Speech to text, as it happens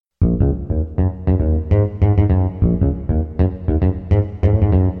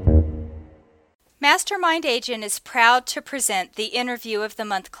Mastermind Agent is proud to present the Interview of the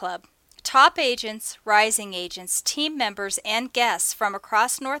Month Club. Top agents, rising agents, team members, and guests from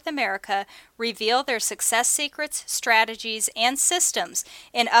across North America reveal their success secrets, strategies, and systems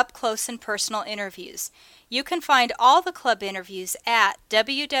in up-close and personal interviews. You can find all the club interviews at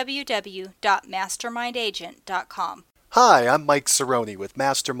www.mastermindagent.com. Hi, I'm Mike Cerrone with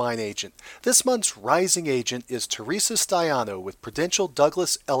Mastermind Agent. This month's rising agent is Teresa Staiano with Prudential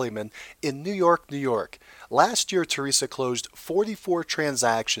Douglas Elliman in New York, New York. Last year, Teresa closed 44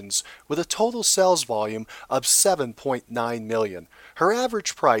 transactions with a total sales volume of $7.9 million. Her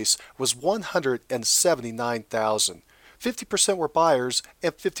average price was $179,000. 50% were buyers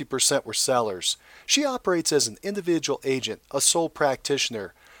and 50% were sellers. She operates as an individual agent, a sole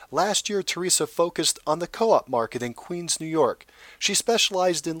practitioner. Last year, Teresa focused on the co-op market in Queens, New York. She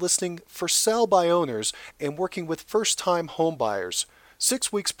specialized in listing for sale by owners and working with first-time home buyers.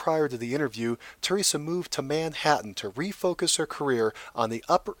 6 weeks prior to the interview, Teresa moved to Manhattan to refocus her career on the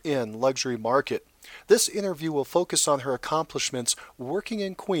upper-end luxury market. This interview will focus on her accomplishments working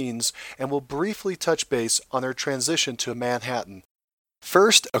in Queens and will briefly touch base on her transition to Manhattan.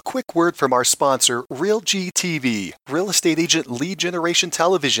 First, a quick word from our sponsor, RealG TV, Real Estate Agent Lead Generation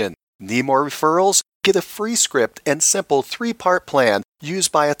Television. Need more referrals? Get a free script and simple 3-part plan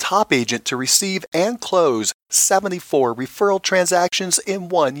used by a top agent to receive and close 74 referral transactions in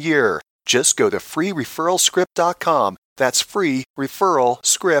 1 year. Just go to freereferralscript.com. That's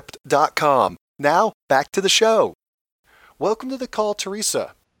freereferralscript.com. Now, back to the show. Welcome to the call,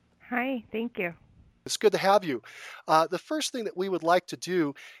 Teresa. Hi, thank you. It's good to have you. The first thing that we would like to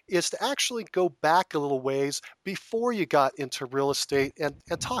do is to actually go back a little ways before you got into real estate and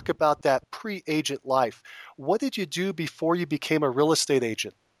talk about that pre-agent life. What did you do before you became a real estate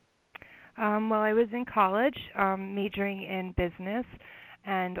agent? Well, I was in college, majoring in business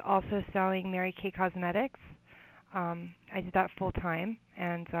and also selling Mary Kay Cosmetics. I did that full time,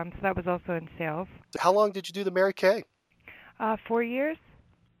 and so that was also in sales. How long did you do the Mary Kay? 4 years.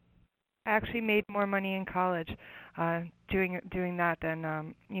 I actually made more money in college doing that than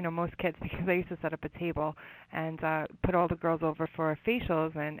most kids, because I used to set up a table and put all the girls over for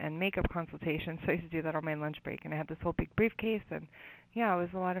facials and makeup consultations. So I used to do that on my lunch break, and I had this whole big briefcase, and yeah, it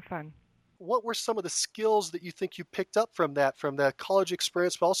was a lot of fun. What were some of the skills that you think you picked up from that college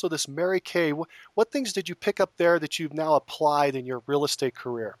experience, but also this Mary Kay? What things did you pick up there that you've now applied in your real estate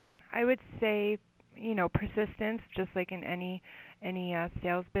career? I would say, persistence, just like in any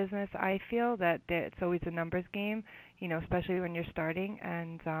sales business. I feel that it's always a numbers game, especially when you're starting,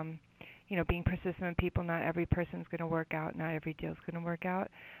 and being persistent with people. Not every person's going to work out. Not every deal's going to work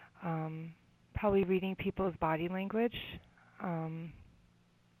out. Probably reading people's body language. I'm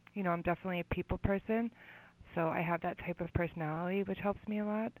definitely a people person, so I have that type of personality, which helps me a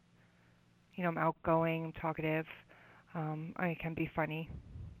lot. I'm outgoing, I'm talkative. I can be funny.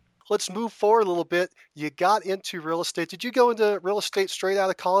 Let's move forward a little bit. You got into real estate. Did you go into real estate straight out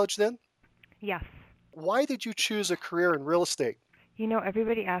of college then? Yes. Why did you choose a career in real estate?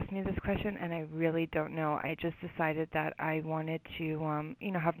 Everybody asks me this question, and I really don't know. I just decided that I wanted to,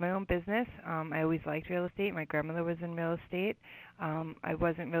 have my own business. I always liked real estate. My grandmother was in real estate. I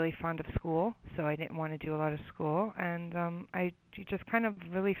wasn't really fond of school, so I didn't want to do a lot of school. And I just kind of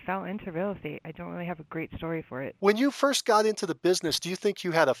really fell into real estate. I don't really have a great story for it. When you first got into the business, do you think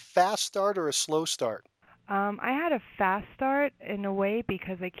you had a fast start or a slow start? I had a fast start in a way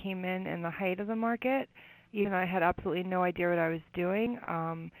because I came in the height of the market. I had absolutely no idea what I was doing.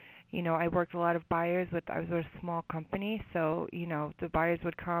 I worked with a lot of buyers. I was with a small company, so, the buyers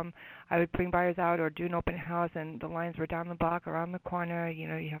would come. I would bring buyers out or do an open house, and the lines were down the block, around the corner.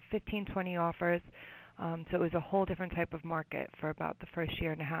 You have 15, 20 offers. So it was a whole different type of market for about the first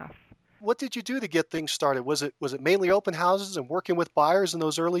year and a half. What did you do to get things started? Was it mainly open houses and working with buyers in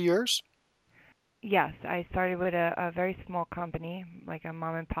those early years? Yes, I started with a very small company, like a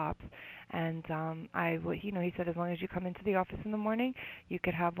mom and pops, and he said as long as you come into the office in the morning, you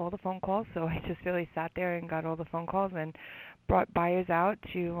could have all the phone calls. So I just really sat there and got all the phone calls and brought buyers out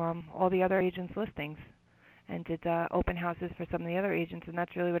to all the other agents' listings and did open houses for some of the other agents, and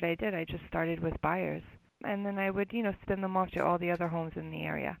that's really what I did. I just started with buyers. And then I would, spin them off to all the other homes in the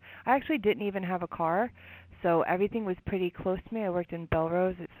area. I actually didn't even have a car, so everything was pretty close to me. I worked in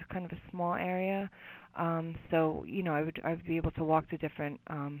Belrose. It's kind of a small area. So, I would be able to walk to different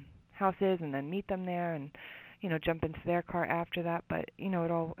houses and then meet them there and, jump into their car after that. But,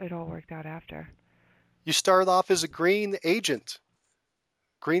 it all worked out after. You started off as a green agent.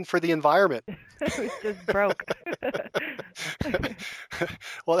 Green for the environment. It was just broke.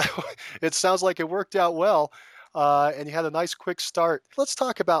 Well, it sounds like it worked out well, and you had a nice quick start. Let's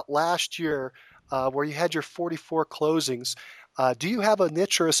talk about last year. where you had your 44 closings. Do you have a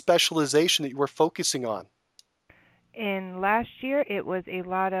niche or a specialization that you were focusing on? In last year, it was a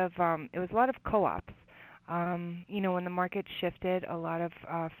lot of co-ops. When the market shifted, a lot of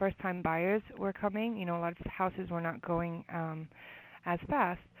first-time buyers were coming. A lot of houses were not going as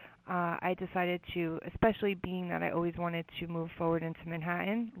fast. I decided to, especially being that I always wanted to move forward into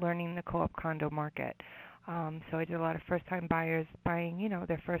Manhattan, learning the co-op condo market. So I did a lot of first-time buyers buying,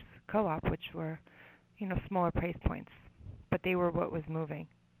 their first co-op, which were, smaller price points, but they were what was moving.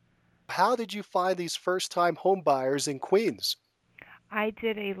 How did you find these first-time home buyers in Queens? I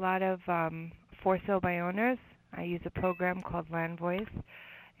did a lot of for sale by owners. I use a program called Land Voice,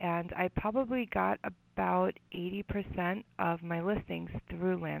 and I probably got about 80% of my listings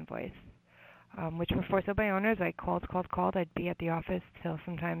through Land Voice, which were for sale by owners. I called. I'd be at the office till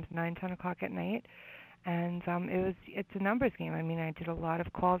sometimes 9, 10 o'clock at night, and it's a numbers game. I mean, I did a lot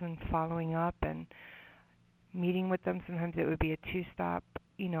of calls and following up and meeting with them. Sometimes it would be a two-stop,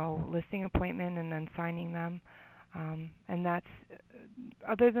 listing appointment and then signing them. And that's,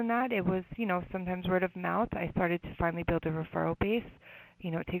 other than that, it was, sometimes word of mouth. I started to finally build a referral base.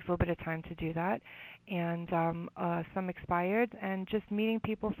 It takes a little bit of time to do that. And some expired, and just meeting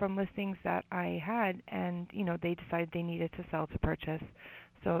people from listings that I had, and, they decided they needed to sell to purchase.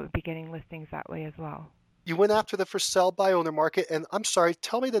 So it would be getting listings that way as well. You went after the for sale by owner market, and I'm sorry,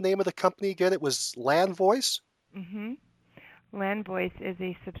 tell me the name of the company again. It was Land Voice? Mm-hmm. Land Voice is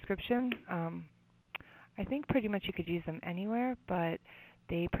a subscription. I think pretty much you could use them anywhere, but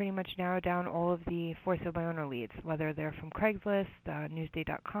they pretty much narrow down all of the for sale by owner leads, whether they're from Craigslist,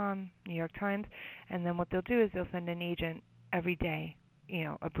 Newsday.com, New York Times, and then what they'll do is they'll send an agent every day,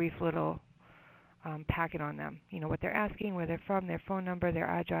 a brief little packet on them, what they're asking, where they're from, their phone number, their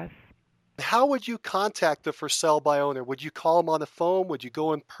address. How would you contact the for sale by owner? Would you call them on the phone? Would you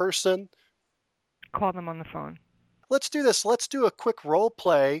go in person? Call them on the phone. Let's do this. Let's do a quick role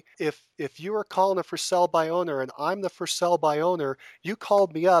play. If you are calling a for sale by owner and I'm the for sale by owner, you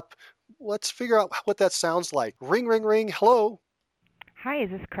called me up. Let's figure out what that sounds like. Ring, ring, ring. Hello. Hi, is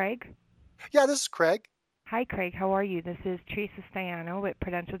this Craig? Yeah, this is Craig. Hi, Craig. How are you? This is Teresa Staiano with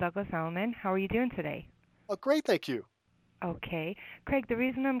Prudential Douglas Elliman. How are you doing today? Oh, great. Thank you. Okay. Craig, the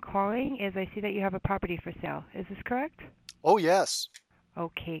reason I'm calling is I see that you have a property for sale. Is this correct? Oh, yes.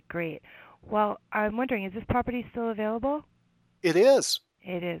 Okay, great. Well, I'm wondering, is this property still available? It is.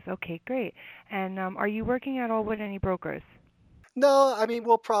 It is. Okay, great. And are you working at all with any brokers? No, I mean,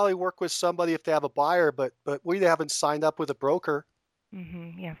 we'll probably work with somebody if they have a buyer, but we haven't signed up with a broker.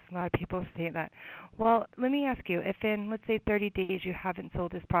 Yes, a lot of people say that. Well, let me ask you, if in, let's say, 30 days you haven't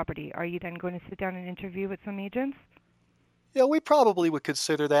sold this property, are you then going to sit down and interview with some agents? Yeah, we probably would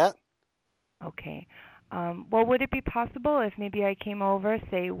consider that. Okay. Well, would it be possible if maybe I came over,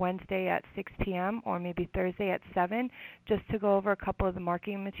 say, Wednesday at 6 p.m. or maybe Thursday at 7, just to go over a couple of the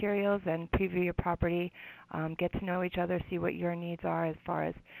marketing materials and preview your property, get to know each other, see what your needs are as far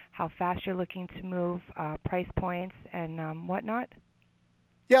as how fast you're looking to move, price points, and whatnot?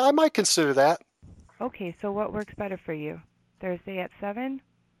 Yeah, I might consider that. Okay, so what works better for you? Thursday at 7?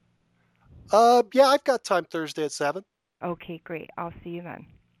 Yeah, I've got time Thursday at 7. Okay, great. I'll see you then.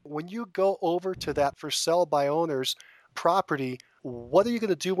 When you go over to that for sale by owners property, what are you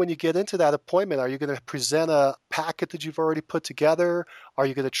going to do when you get into that appointment? Are you going to present a packet that you've already put together? Are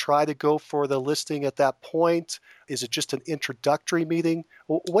you going to try to go for the listing at that point? Is it just an introductory meeting?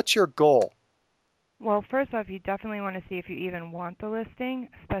 What's your goal? Well, first off, you definitely want to see if you even want the listing,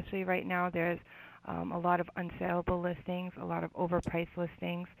 especially right now there's a lot of unsaleable listings, a lot of overpriced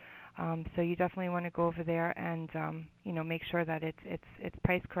listings. So you definitely want to go over there and make sure that it's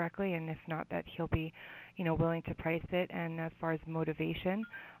priced correctly, and if not, that he'll be willing to price it. And as far as motivation,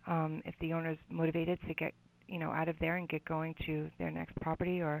 if the owner's motivated to get out of there and get going to their next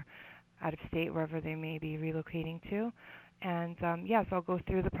property or out of state, wherever they may be relocating to. And yes, I'll go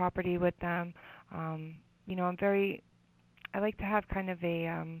through the property with them. I like to have kind of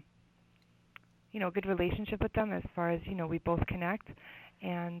a good relationship with them as far as we both connect.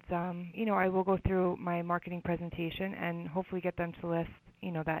 And, I will go through my marketing presentation and hopefully get them to list,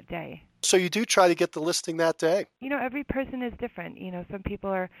 that day. So you do try to get the listing that day? Every person is different. Some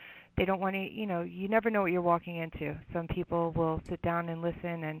people they don't want to, you never know what you're walking into. Some people will sit down and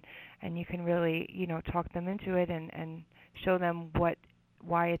listen and you can really, talk them into it and show them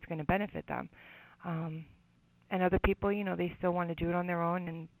why it's going to benefit them. And other people, they still want to do it on their own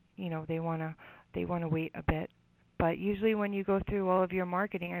and, they want to wait a bit. But usually when you go through all of your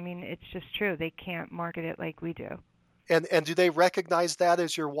marketing, I mean, it's just true. They can't market it like we do. And do they recognize that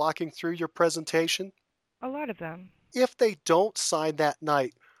as you're walking through your presentation? A lot of them. If they don't sign that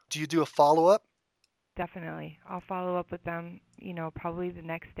night, do you do a follow-up? definitely. I'll follow up with them, probably the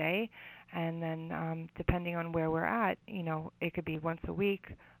next day. And then depending on where we're at, it could be once a week,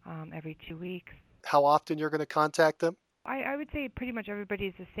 every 2 weeks. How often you're going to contact them? I would say pretty much everybody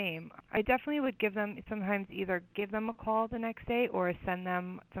is the same. I definitely would give them sometimes either give them a call the next day or send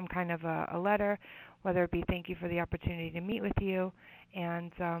them some kind of a letter, whether it be thank you for the opportunity to meet with you,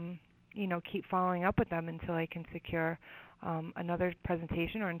 and keep following up with them until I can secure another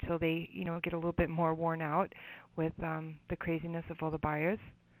presentation or until they get a little bit more worn out with the craziness of all the buyers.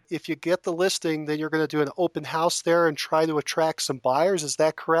 If you get the listing, then you're going to do an open house there and try to attract some buyers. Is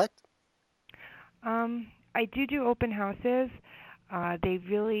that correct? I do open houses. They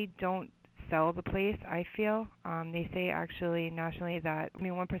really don't sell the place, I feel. They say actually nationally that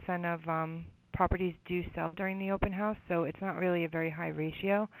 1% of properties do sell during the open house, so it's not really a very high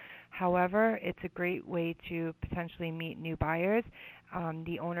ratio. However, it's a great way to potentially meet new buyers.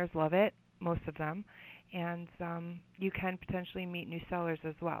 The owners love it, most of them, and you can potentially meet new sellers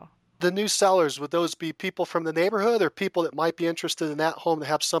as well. The new sellers, would those be people from the neighborhood or people that might be interested in that home to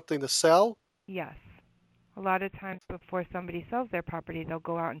have something to sell? Yes. A lot of times before somebody sells their property, they'll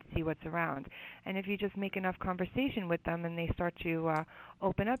go out and see what's around. And if you just make enough conversation with them and they start to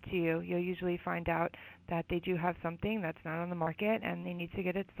open up to you, you'll usually find out that they do have something that's not on the market and they need to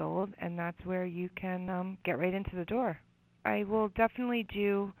get it sold, and that's where you can get right into the door. I will definitely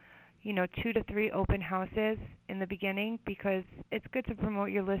do 2 to 3 open houses in the beginning because it's good to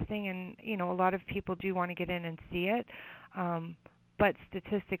promote your listing, and a lot of people do want to get in and see it. But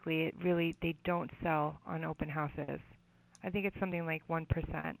statistically, they don't sell on open houses. I think it's something like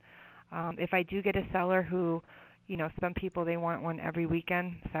 1%. If I do get a seller who, some people, they want one every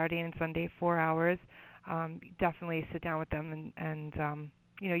weekend, Saturday and Sunday, 4 hours, definitely sit down with them and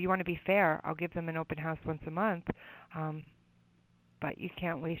you want to be fair. I'll give them an open house once a month, but you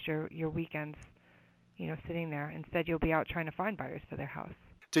can't waste your weekends, sitting there. Instead, you'll be out trying to find buyers for their house.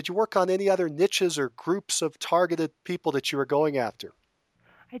 Did you work on any other niches or groups of targeted people that you were going after?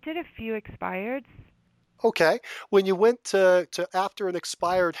 I did a few expireds. Okay. When you went to after an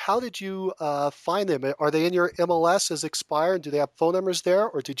expired, how did you find them? Are they in your MLS as expired? Do they have phone numbers there?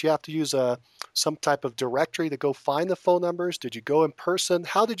 Or did you have to use some type of directory to go find the phone numbers? Did you go in person?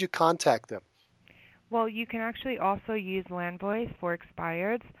 How did you contact them? Well, you can actually also use LandVoice for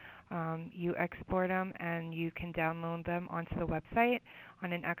expireds. You export them and you can download them onto the website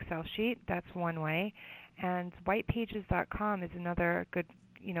on an Excel sheet. That's one way. And whitepages.com is another good,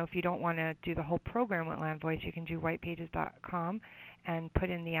 if you don't want to do the whole program with LandVoice, you can do whitepages.com and put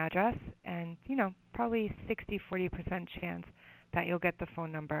in the address, and, probably 60-40% chance that you'll get the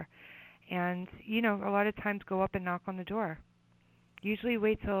phone number. And, a lot of times go up and knock on the door. Usually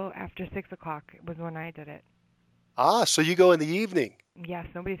wait till after 6 o'clock was when I did it. Ah, so you go in the evening. Yes,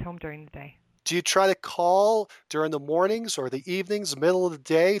 nobody's home during the day. Do you try to call during the mornings or the evenings, middle of the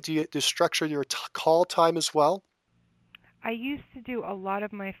day? Do you structure your call time as well? I used to do a lot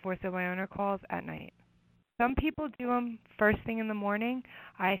of my for sale by owner calls at night. Some people do them first thing in the morning.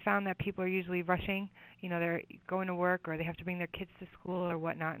 I found that people are usually rushing. They're going to work or they have to bring their kids to school or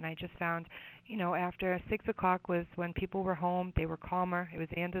whatnot. And I just found, after 6 o'clock was when people were home. They were calmer. It was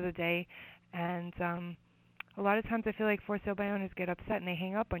the end of the day. And a lot of times I feel like for sale by owners get upset and they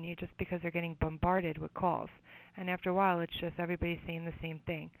hang up on you just because they're getting bombarded with calls. And after a while, it's just everybody's saying the same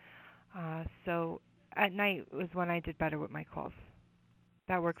thing. So at night was when I did better with my calls.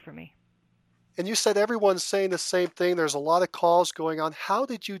 That worked for me. And you said everyone's saying the same thing. There's a lot of calls going on. How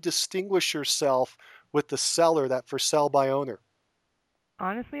did you distinguish yourself with the seller, that for sale by owner?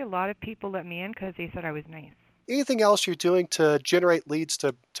 Honestly, a lot of people let me in because they said I was nice. Anything else you're doing to generate leads,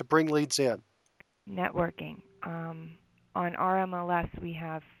 to bring leads in? Networking. On our MLS, we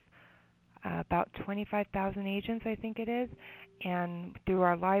have about 25,000 agents, I think it is, and through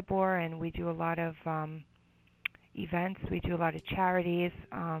our LIBOR, and we do a lot of events, we do a lot of charities,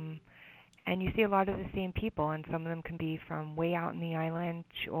 and you see a lot of the same people, and some of them can be from way out in the island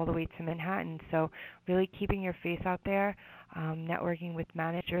all the way to Manhattan. So really keeping your face out there, networking with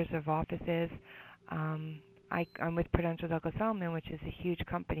managers of offices. I'm with Prudential Douglas Elliman, which is a huge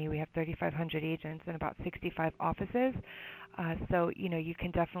company. We have 3,500 agents and about 65 offices. So, you can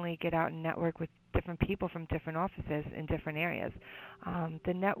definitely get out and network with different people from different offices in different areas.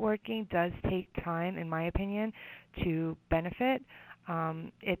 The networking does take time, in my opinion, to benefit.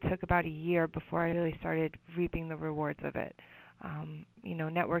 It took about a year before I really started reaping the rewards of it.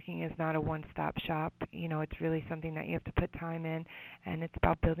 Networking is not a one-stop shop. It's really something that you have to put time in, and it's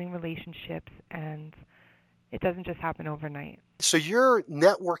about building relationships, and it doesn't just happen overnight. So you're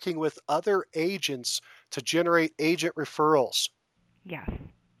networking with other agents to generate agent referrals. Yes.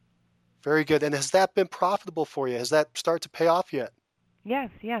 Very good. And has that been profitable for you? Has that started to pay off yet? Yes,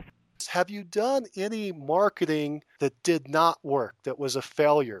 yes. Have you done any marketing that did not work, that was a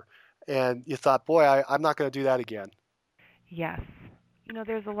failure, and you thought, boy, I'm not going to do that again? Yes.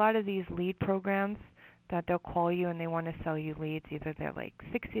 There's a lot of these lead programs that they'll call you and they want to sell you leads. Either they're like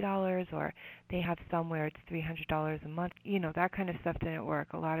 $60 or they have some where it's $300 a month. That kind of stuff didn't work.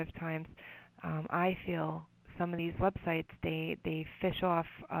 A lot of times, I feel some of these websites, they fish off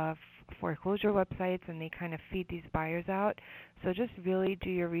of foreclosure websites and they kind of feed these buyers out. So just really do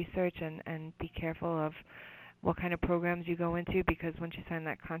your research and be careful of what kind of programs you go into, because once you sign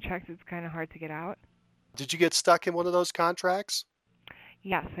that contract, it's kind of hard to get out. Did you get stuck in one of those contracts?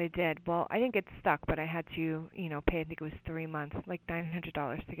 Yes, I did. Well, I didn't get stuck, but I had to, pay, I think it was 3 months, like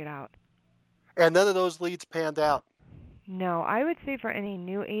 $900 to get out. And none of those leads panned out? No, I would say for any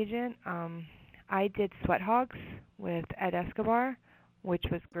new agent, I did Sweat Hogs with Ed Escobar, which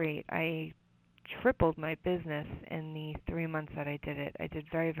was great. I tripled my business in the 3 months that I did it. I did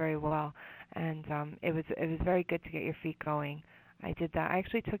very, very well, and it was very good to get your feet going. I did that. I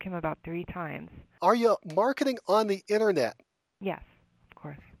actually took him about 3 times. Are you marketing on the internet? Yes, of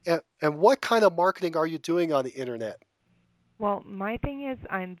course. And what kind of marketing are you doing on the internet? Well, my thing is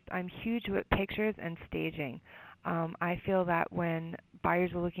I'm huge with pictures and staging. I feel that when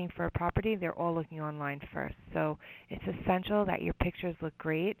buyers are looking for a property, they're all looking online first. So it's essential that your pictures look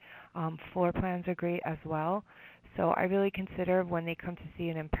great. Floor plans are great as well. So I really consider when they come to see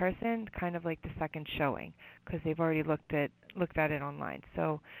it in person, kind of like the second showing, because they've already looked at it online.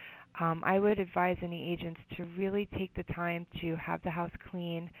 So I would advise any agents to really take the time to have the house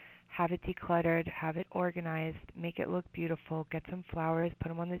clean, have it decluttered, have it organized, make it look beautiful, get some flowers, put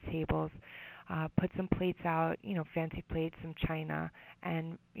them on the tables, put some plates out, fancy plates, some china,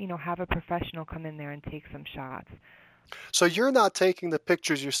 and, have a professional come in there and take some shots. So you're not taking the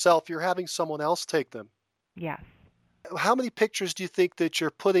pictures yourself, you're having someone else take them. Yes. How many pictures do you think that you're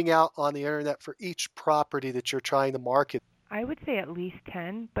putting out on the internet for each property that you're trying to market? I would say at least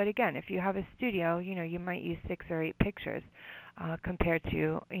 10, but again, if you have a studio, you might use 6 or 8 pictures compared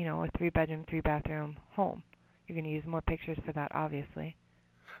to, a 3-bedroom, 3-bathroom home. You're going to use more pictures for that, obviously.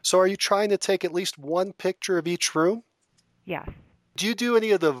 So are you trying to take at least one picture of each room? Yes. Do you do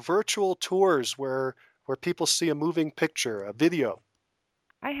any of the virtual tours where people see a moving picture, a video?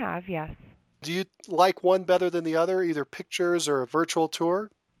 I have, yes. Do you like one better than the other, either pictures or a virtual tour?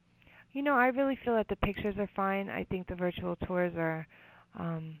 I really feel that the pictures are fine. I think the virtual tours are,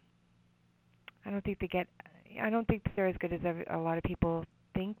 I don't think they're as good as a lot of people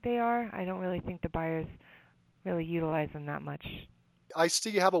think they are. I don't really think the buyers really utilize them that much. I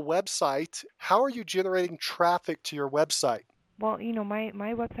see you have a website. How are you generating traffic to your website? Well, my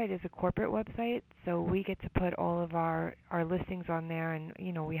website is a corporate website, so we get to put all of our listings on there, and,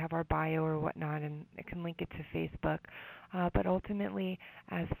 we have our bio or whatnot, and it can link it to Facebook. But ultimately,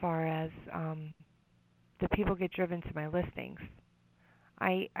 as far as the people get driven to my listings,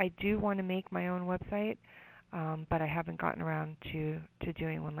 I do want to make my own website, but I haven't gotten around to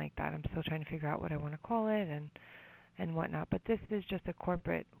doing one like that. I'm still trying to figure out what I want to call it and whatnot. But this is just a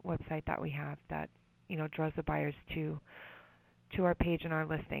corporate website that we have that, draws the buyers to our page and our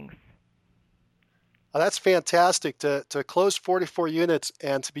listings. That's fantastic to close 44 units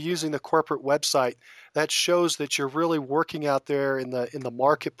and to be using the corporate website. That shows that you're really working out there in the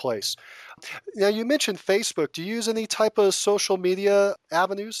marketplace. Now, you mentioned Facebook. Do you use any type of social media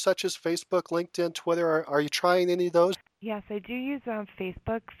avenues such as Facebook, LinkedIn, Twitter? Are you trying any of those? Yes, I do use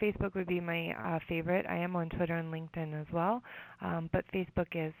Facebook. Facebook would be my favorite. I am on Twitter and LinkedIn as well, but Facebook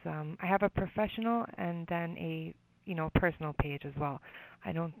is. I have a professional and then a personal page as well.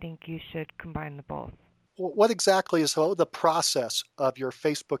 I don't think you should combine the both. What exactly is the process of your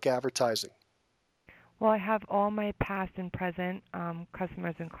Facebook advertising? Well, I have all my past and present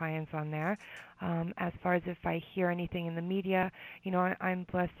customers and clients on there. As far as if I hear anything in the media, I'm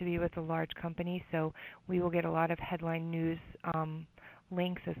blessed to be with a large company, so we will get a lot of headline news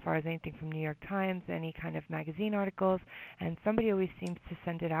links as far as anything from New York Times, any kind of magazine articles, and somebody always seems to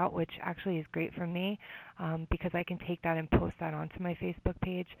send it out, which actually is great for me because I can take that and post that onto my Facebook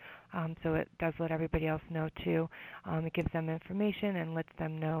page, so it does let everybody else know too. It gives them information and lets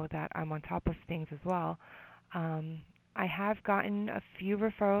them know that I'm on top of things as well. I have gotten a few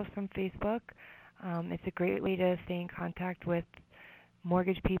referrals from Facebook. It's a great way to stay in contact with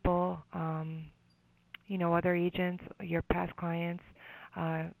mortgage people, other agents, your past clients,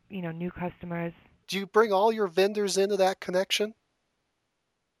 new customers. Do you bring all your vendors into that connection?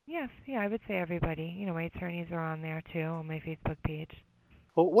 Yes, I would say everybody. My attorneys are on there too on my Facebook page.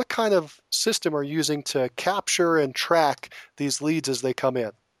 Well, what kind of system are you using to capture and track these leads as they come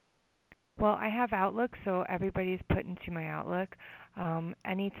in? Well, I have Outlook, so everybody's put into my Outlook.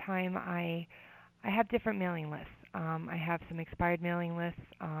 Anytime I have different mailing lists. I have some expired mailing lists.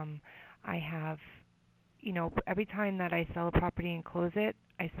 I have, every time that I sell a property and close it,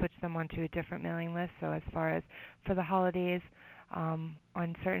 I switch them onto a different mailing list. So as far as for the holidays, on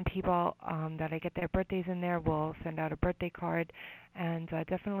certain people that I get their birthdays in there, we'll send out a birthday card and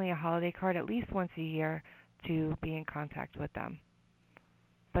definitely a holiday card at least once a year to be in contact with them.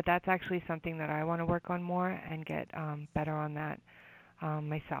 But that's actually something that I want to work on more and get better on that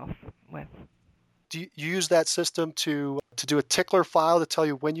myself with. Do you use that system to do a tickler file to tell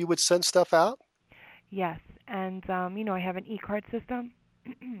you when you would send stuff out? Yes, and I have an e-card system.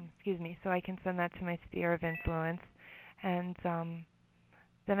 Excuse me, so I can send that to my sphere of influence, and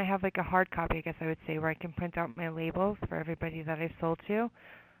then I have like a hard copy, I guess I would say, where I can print out my labels for everybody that I've sold to,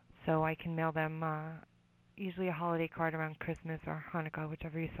 so I can mail them usually a holiday card around Christmas or Hanukkah,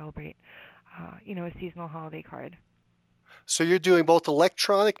 whichever you celebrate. A seasonal holiday card. So you're doing both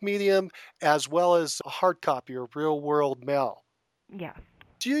electronic medium as well as a hard copy or real world mail. Yes.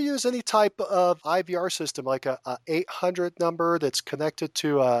 Do you use any type of IVR system, like a 800 number that's connected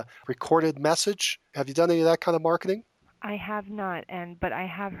to a recorded message? Have you done any of that kind of marketing? I have not, but I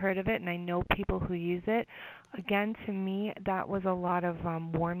have heard of it, and I know people who use it. Again, to me, that was a lot of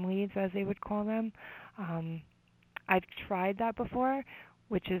warm leads, as they would call them. I've tried that before,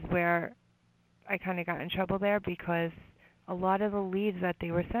 which is where I kind of got in trouble there because a lot of the leads that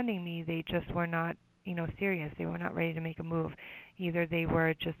they were sending me, they just were not, serious. They were not ready to make a move. Either they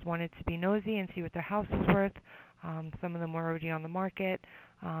were just wanted to be nosy and see what their house was worth. Some of them were already on the market.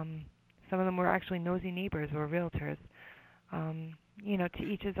 Some of them were actually nosy neighbors or realtors. To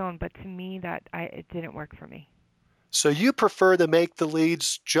each his own. But to me, it didn't work for me. So you prefer to make the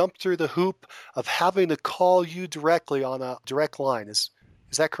leads jump through the hoop of having to call you directly on a direct line. Is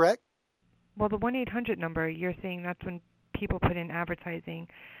that correct? Well, the 1-800 number, you're saying that's when people put in advertising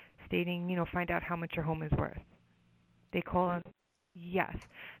stating, find out how much your home is worth. They call on, yes.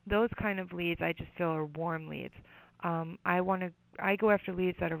 Those kind of leads I just feel are warm leads. I go after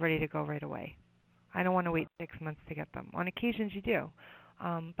leads that are ready to go right away. I don't want to wait 6 months to get them. On occasions you do,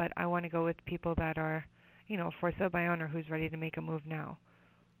 but I want to go with people that are, for sale by owner who's ready to make a move now.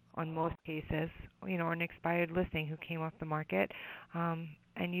 On most cases, an expired listing who came off the market,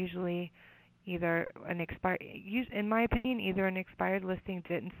 and usually either in my opinion, either an expired listing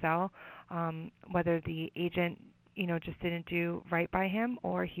didn't sell, whether the agent, just didn't do right by him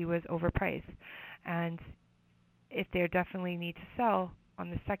or he was overpriced. And if they definitely need to sell on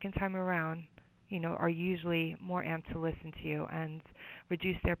the second time around, are usually more amped to listen to you and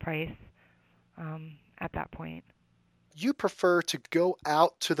reduce their price at that point. You prefer to go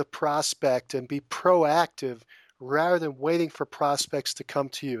out to the prospect and be proactive rather than waiting for prospects to come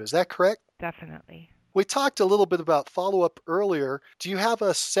to you. Is that correct? Definitely. We talked a little bit about follow-up earlier. Do you have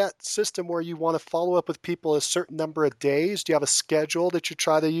a set system where you want to follow up with people a certain number of days? Do you have a schedule that you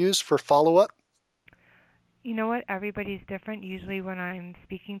try to use for follow-up? You know what? Everybody's different. Usually when I'm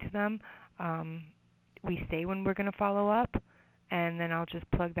speaking to them, we say when we're going to follow up, and then I'll just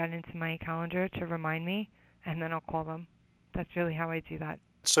plug that into my calendar to remind me, and then I'll call them. That's really how I do that.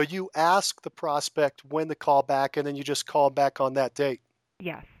 So you ask the prospect when to call back, and then you just call back on that date?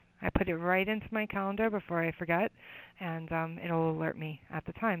 Yes. I put it right into my calendar before I forget, and it'll alert me at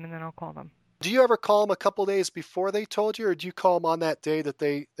the time, and then I'll call them. Do you ever call them a couple days before they told you, or do you call them on that day that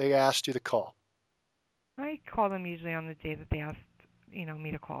they asked you to call? I call them usually on the day that they asked,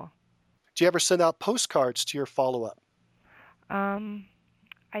 me to call. Do you ever send out postcards to your follow-up?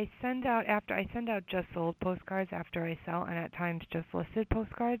 I send out just sold postcards after I sell, and at times just listed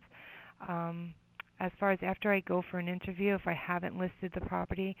postcards. As far as after I go for an interview, if I haven't listed the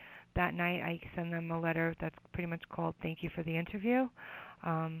property that night, I send them a letter that's pretty much called "Thank you for the interview."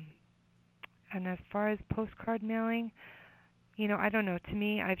 And as far as postcard mailing, I don't know. To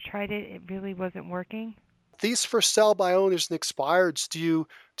me, I've tried it; it really wasn't working. These for sale by owners and expireds, do you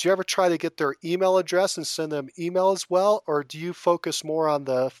ever try to get their email address and send them email as well, or do you focus more on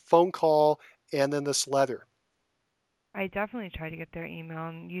the phone call and then this letter? I definitely try to get their email,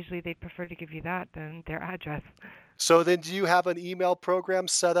 and usually they prefer to give you that than their address. So then do you have an email program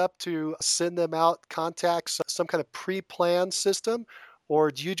set up to send them out contacts, some kind of pre-planned system, or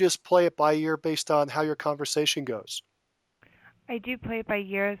do you just play it by ear based on how your conversation goes? I do play it by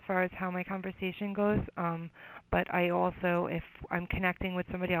ear as far as how my conversation goes, but I also, if I'm connecting with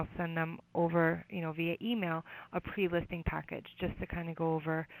somebody, I'll send them over, via email, a pre-listing package just to kind of go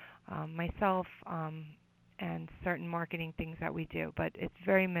over myself and certain marketing things that we do. But it's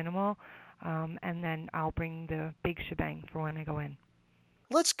very minimal, and then I'll bring the big shebang for when I go in.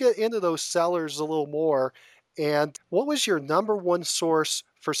 Let's get into those sellers a little more. And what was your number one source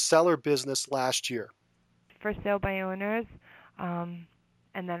for seller business last year? For sale by owners, um,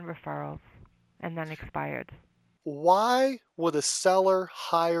 and then referrals, and then expired. Why would a seller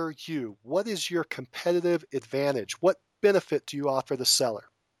hire you? What is your competitive advantage? What benefit do you offer the seller?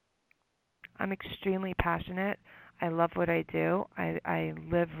 I'm extremely passionate. I love what I do. I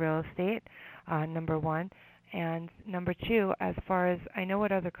live real estate, number one. And number two, as far as I know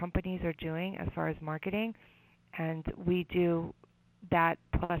what other companies are doing as far as marketing, and we do that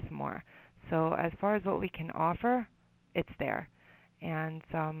plus more. So as far as what we can offer, it's there. And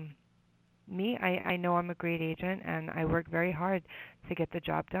I know I'm a great agent and I work very hard to get the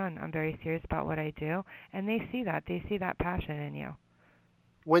job done. I'm very serious about what I do, and they see that. They see that passion in you.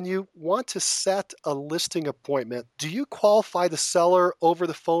 When you want to set a listing appointment, do you qualify the seller over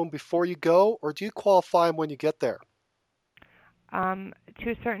the phone before you go, or do you qualify them when you get there? To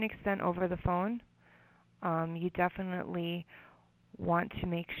a certain extent over the phone. You definitely want to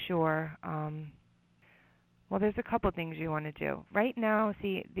make sure, well, there's a couple things you want to do. Right now,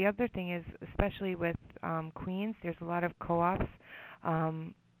 see, the other thing is, especially with Queens, there's a lot of co-ops.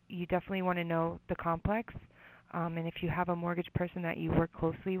 You definitely want to know the complex. And if you have a mortgage person that you work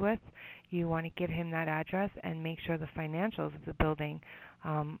closely with, you want to give him that address and make sure the financials of the building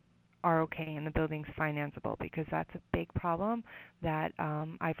are okay and the building's financeable, because that's a big problem that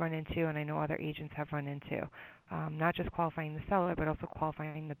I've run into and I know other agents have run into. Not just qualifying the seller, but also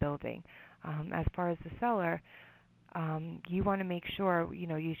qualifying the building. As far as the seller, you want to make sure,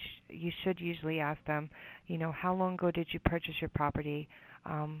 you should usually ask them, how long ago did you purchase your property?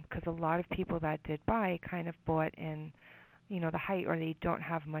 Because a lot of people that did buy kind of bought in, the height, or they don't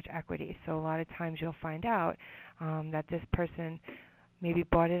have much equity. So a lot of times you'll find out that this person maybe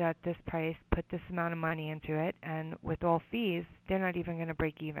bought it at this price, put this amount of money into it, and with all fees, they're not even going to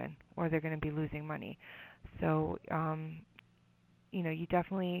break even, or they're going to be losing money. So, you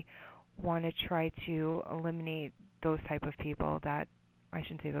definitely want to try to eliminate those type of people that, I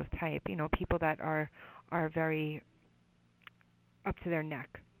shouldn't say those type, people that are very up to their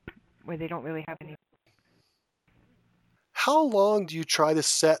neck, where they don't really have any. How long do you try to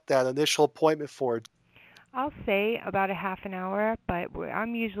set that initial appointment for? I'll say about a half an hour, but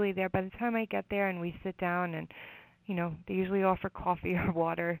I'm usually there. By the time I get there and we sit down and, they usually offer coffee or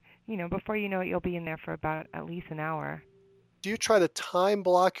water, before you know it, you'll be in there for about at least an hour. Do you try to time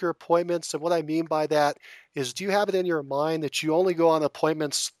block your appointments? And what I mean by that is, do you have it in your mind that you only go on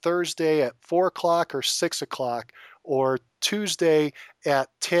appointments Thursday at 4 o'clock or 6 o'clock, or Tuesday at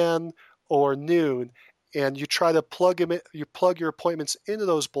 10 or noon, and you try to you plug your appointments into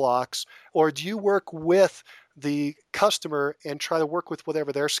those blocks, or do you work with the customer and try to work with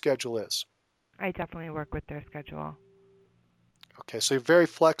whatever their schedule is? I definitely work with their schedule. Okay, so you're very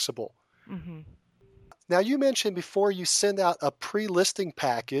flexible. Mhm. Now, you mentioned before you send out a pre-listing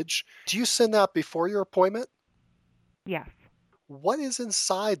package. Do you send that before your appointment? Yes. What is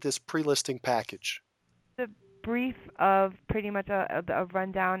inside this pre-listing package? The brief of pretty much a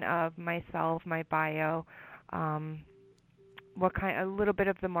rundown of myself, my bio, um, a little bit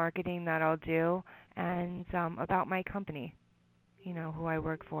of the marketing that I'll do, and about my company, who I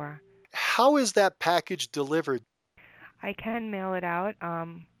work for. How is that package delivered? I can mail it out.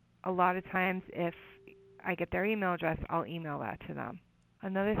 A lot of times, if I get their email address, I'll email that to them.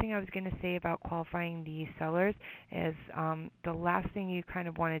 Another thing I was going to say about qualifying the sellers is the last thing you kind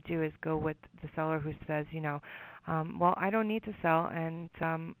of want to do is go with the seller who says, well, I don't need to sell, and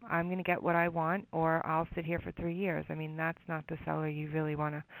I'm going to get what I want, or I'll sit here for 3 years. I mean, that's not the seller you really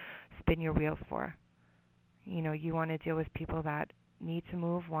want to spin your wheels for. You want to deal with people that need to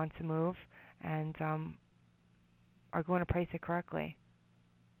move, want to move, and are going to price it correctly.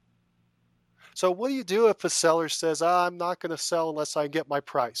 So what do you do if a seller says, I'm not going to sell unless I get my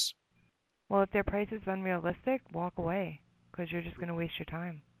price? Well, if their price is unrealistic, walk away, because you're just going to waste your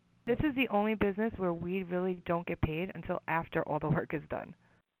time. This is the only business where we really don't get paid until after all the work is done.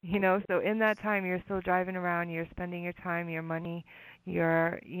 So in that time, you're still driving around, you're spending your time, your money,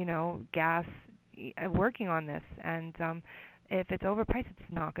 your, gas, working on this. And if it's overpriced,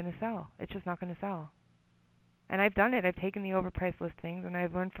 it's not going to sell. It's just not going to sell. And I've done it. I've taken the overpriced listings, and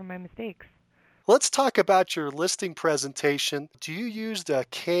I've learned from my mistakes. Let's talk about your listing presentation. Do you use a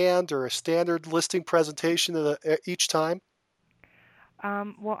canned or a standard listing presentation each time?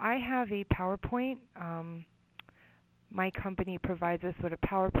 Well, I have a PowerPoint. My company provides us with a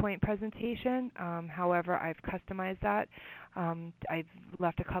PowerPoint presentation. However, I've customized that. I've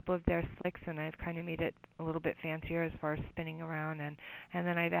left a couple of their slicks, and I've kind of made it a little bit fancier as far as spinning around, and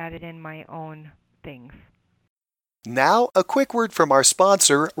then I've added in my own things. Now, a quick word from our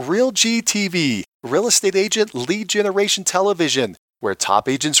sponsor, RealG TV, Real Estate Agent Lead Generation Television, where top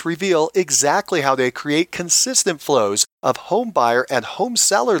agents reveal exactly how they create consistent flows of home buyer and home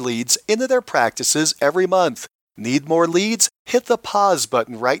seller leads into their practices every month. Need more leads? Hit the pause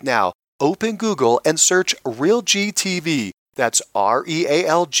button right now. Open Google and search RealG TV. That's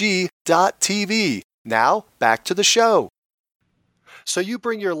REALG.TV. Now, back to the show. So you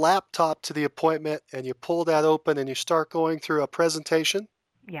bring your laptop to the appointment and you pull that open and you start going through a presentation?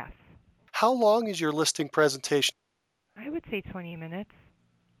 Yes. How long is your listing presentation? I would say 20 minutes.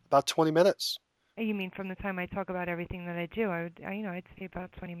 About 20 minutes. You mean from the time I talk about everything that I do? I'd say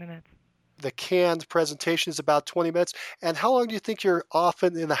about 20 minutes. The canned presentation is about 20 minutes. And how long do you think you're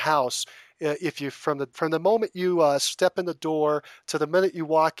often in the house? If you from the moment you step in the door to the minute you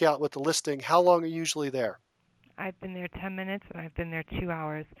walk out with the listing, how long are you usually there? I've been there 10 minutes and I've been there 2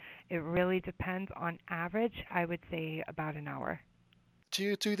 hours. It really depends. On average, I would say about an hour. Do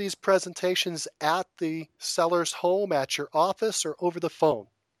you do these presentations at the seller's home, at your office, or over the phone?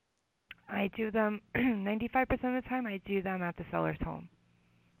 I do them 95% of the time. I do them at the seller's home.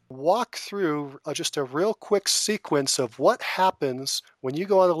 Walk through just a real quick sequence of what happens when you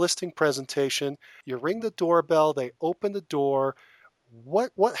go on a listing presentation. You ring the doorbell, they open the door.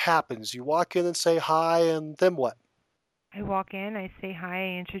 What happens? You walk in and say hi, and then what? I walk in, I say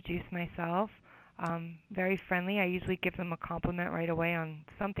hi, I introduce myself. Very friendly. I usually give them a compliment right away on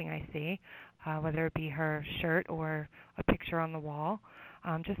something I see, whether it be her shirt or a picture on the wall,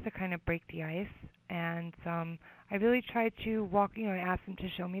 just to kind of break the ice. And I really try to walk, I ask them to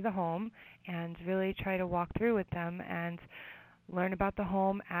show me the home and really try to walk through with them and learn about the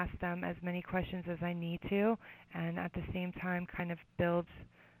home, ask them as many questions as I need to, and at the same time kind of build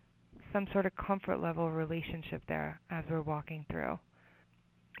some sort of comfort level relationship there as we're walking through.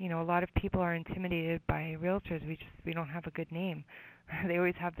 A lot of people are intimidated by realtors. We don't have a good name. They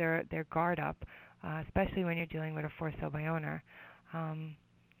always have their guard up, especially when you're dealing with a for sale by owner.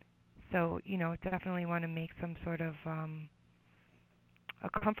 So definitely want to make some sort of a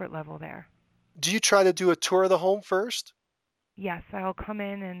comfort level there. Do you try to do a tour of the home first? Yes, I'll come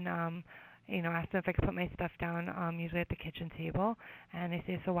in and ask them if I can put my stuff down, usually at the kitchen table, and they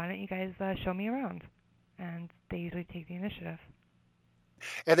say, so why don't you guys show me around? And they usually take the initiative.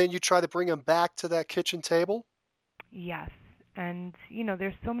 And then you try to bring them back to that kitchen table? Yes. And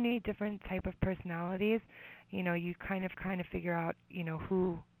there's so many different type of personalities. You kind of figure out,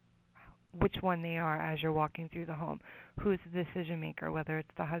 which one they are as you're walking through the home. Who's the decision maker, whether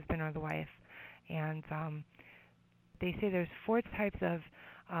it's the husband or the wife. And they say there's 4 types of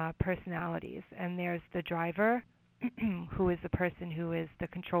personalities. And there's the driver, who is the person who is the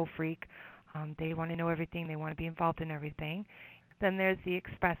control freak. They want to know everything. They want to be involved in everything. Then there's the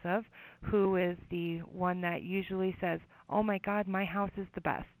expressive, who is the one that usually says, oh my God, my house is the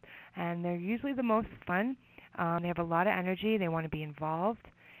best. And they're usually the most fun. They have a lot of energy. They want to be involved.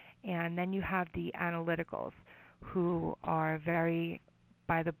 And then you have the analyticals, who are very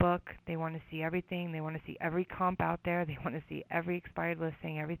by the book. They want to see everything. They want to see every comp out there. They want to see every expired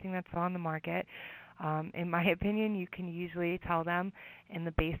listing, everything that's on the market. In my opinion, you can usually tell them in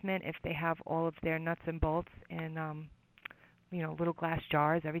the basement if they have all of their nuts and bolts in little glass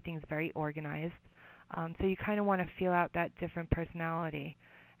jars. Everything's very organized. So you kind of want to feel out that different personality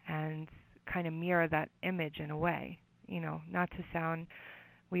and kind of mirror that image in a way. Not to sound,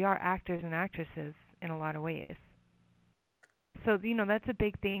 we are actors and actresses in a lot of ways. So, that's a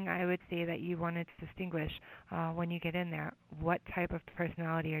big thing I would say that you want to distinguish when you get in there. What type of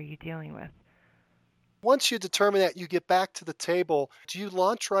personality are you dealing with? Once you determine that, you get back to the table. Do you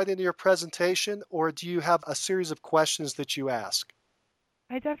launch right into your presentation, or do you have a series of questions that you ask?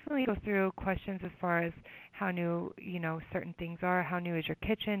 I definitely go through questions as far as how new, certain things are. How new is your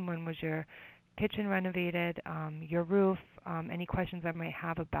kitchen? When was your kitchen renovated? Your roof? Any questions I might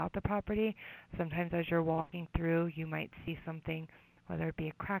have about the property. Sometimes as you're walking through, you might see something, whether it be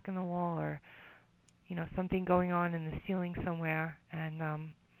a crack in the wall or, something going on in the ceiling somewhere. And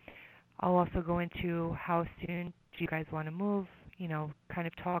I'll also go into how soon do you guys want to move, kind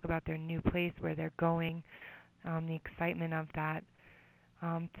of talk about their new place, where they're going, the excitement of that,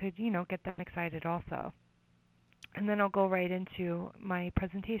 to, get them excited also. And then I'll go right into my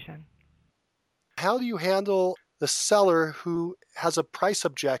presentation. How do you handle the seller who has a price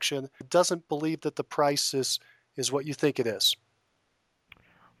objection, doesn't believe that the price is what you think it is?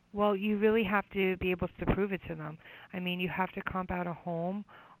 Well, you really have to be able to prove it to them. I mean, you have to comp out a home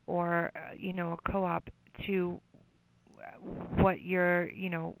or, a co-op to what your,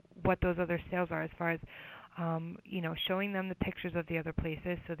 what those other sales are as far as showing them the pictures of the other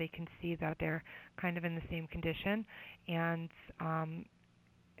places so they can see that they're kind of in the same condition, and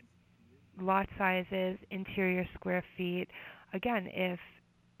lot sizes, interior square feet. Again, if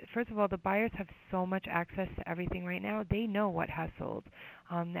first of all, the buyers have so much access to everything right now, they know what has sold,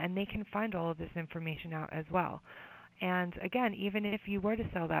 and they can find all of this information out as well. And again, even if you were to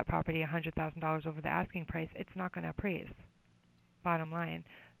sell that property $100,000 over the asking price, it's not going to appraise, bottom line.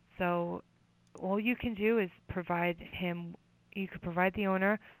 So all you can do is you could provide the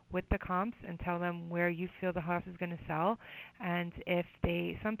owner with the comps and tell them where you feel the house is going to sell. And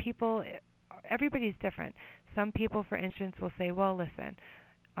some people, everybody's different. Some people, for instance, will say, well, listen,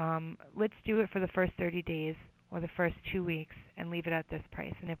 let's do it for the first 30 days or the first 2 weeks and leave it at this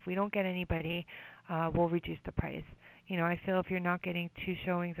price. And if we don't get anybody, we'll reduce the price. I feel if you're not getting 2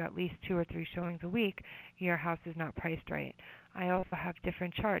 showings, at least 2 or 3 showings a week, your house is not priced right. I also have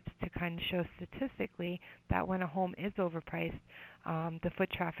different charts to kind of show statistically that when a home is overpriced, the foot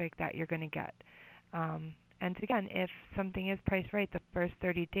traffic that you're going to get. And again, if something is priced right, the first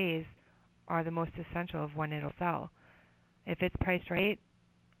 30 days are the most essential of when it'll sell. If it's priced right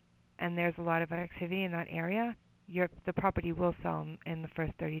and there's a lot of activity in that area, the property will sell in the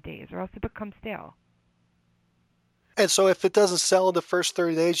first 30 days, or else it becomes stale. And so if it doesn't sell in the first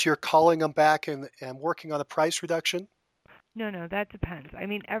 30 days, you're calling them back and working on a price reduction? No, that depends. I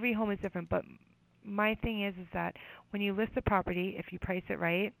mean, every home is different, but my thing is that when you list a property, if you price it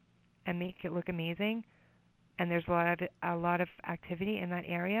right and make it look amazing, and there's a lot of activity in that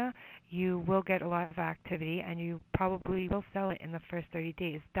area, you will get a lot of activity, and you probably will sell it in the first 30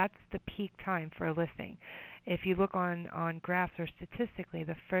 days. That's the peak time for a listing. If you look on graphs or statistically,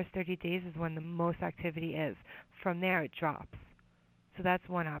 the first 30 days is when the most activity is. From there, it drops. So that's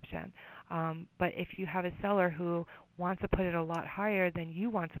one option. But if you have a seller who wants to put it a lot higher than you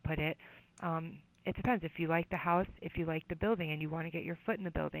want to put it, it depends. If you like the house, if you like the building, and you want to get your foot in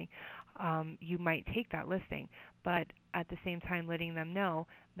the building, you might take that listing. But at the same time, letting them know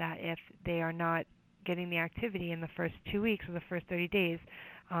that if they are not getting the activity in the first 2 weeks or the first 30 days,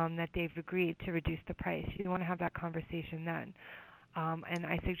 that they've agreed to reduce the price. You want to have that conversation then. And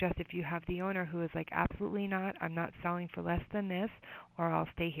I suggest if you have the owner who is like, absolutely not, I'm not selling for less than this, or I'll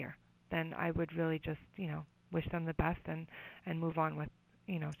stay here, then I would really just, wish them the best and move on with,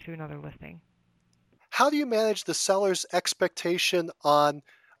 to another listing. How do you manage the seller's expectation on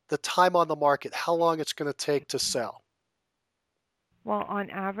the time on the market, how long it's going to take to sell? Well, on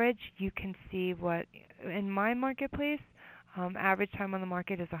average, you can see in my marketplace, average time on the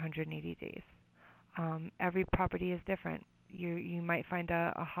market is 180 days. Every property is different. You might find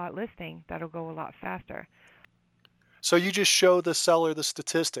a hot listing that'll go a lot faster. So you just show the seller the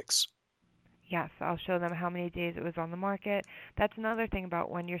statistics? Yes, I'll show them how many days it was on the market. That's another thing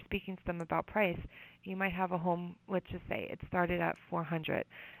about when you're speaking to them about price. You might have a home, let's just say it started at 400.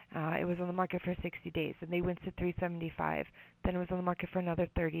 It was on the market for 60 days, and they went to 375. Then it was on the market for another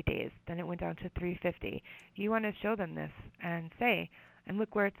 30 days. Then it went down to 350. You want to show them this and say, and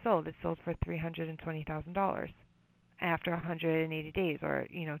look where it sold. It sold for $320,000 after 180 days, or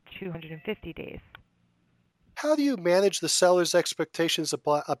 250 days. How do you manage the seller's expectations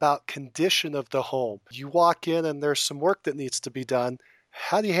about condition of the home? You walk in and there's some work that needs to be done.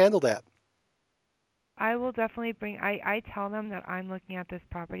 How do you handle that? I will definitely I tell them that I'm looking at this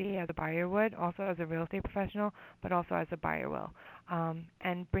property as a buyer would, also as a real estate professional, but also as a buyer will,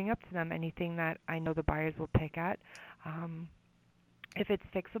 and bring up to them anything that I know the buyers will pick at. If it's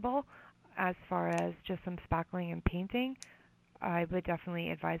fixable, as far as just some spackling and painting, I would definitely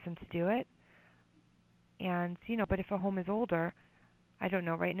advise them to do it. And, but if a home is older, I don't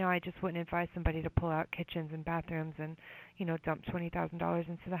know. Right now, I just wouldn't advise somebody to pull out kitchens and bathrooms and, dump $20,000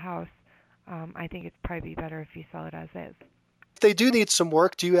 into the house. I think it's probably better if you sell it as is. If they do need some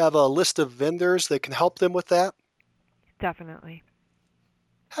work, do you have a list of vendors that can help them with that? Definitely.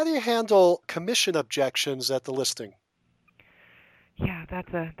 How do you handle commission objections at the listing? Yeah,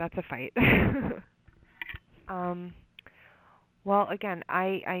 that's a fight. Well, again,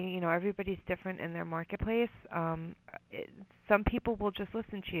 I everybody's different in their marketplace. Some people will just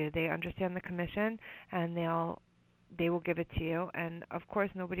listen to you. They understand the commission, and they will give it to you. And of course,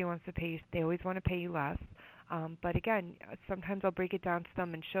 nobody wants to pay you. They always want to pay you less. But again, sometimes I'll break it down to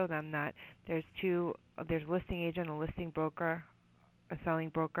them and show them that there's a listing agent, a listing broker, a selling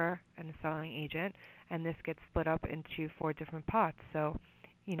broker, and a selling agent, and this gets split up into 4 different pots. So,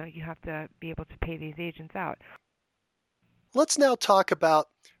 you have to be able to pay these agents out. Let's now talk about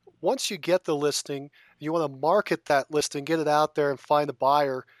once you get the listing, you want to market that listing, get it out there and find a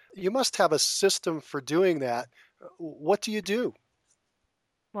buyer. You must have a system for doing that. What do you do?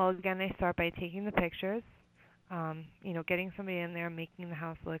 Well, again, they start by taking the pictures. Getting somebody in there, making the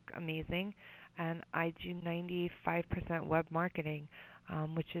house look amazing. And I do 95% web marketing,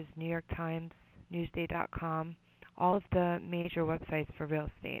 which is New York Times, Newsday.com, all of the major websites for real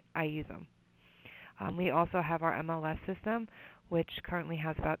estate. I use them. We also have our MLS system, which currently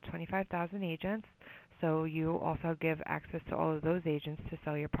has about 25,000 agents. So you also give access to all of those agents to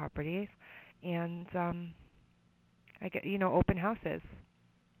sell your properties. And I get, open houses.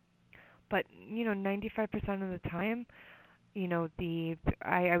 But 95% of the time,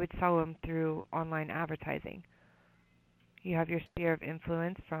 I would sell them through online advertising. You have your sphere of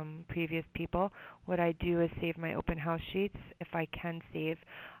influence from previous people. What I do is save my open house sheets if I can save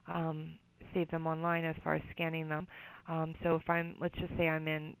them online as far as scanning them. So if let's just say I'm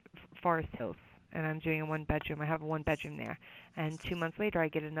in Forest Hills and I'm doing a one bedroom, I have a one bedroom there, and 2 months later I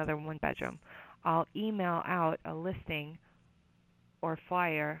get another one bedroom. I'll email out a listing or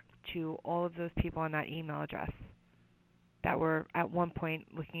flyer to all of those people on that email address that were at one point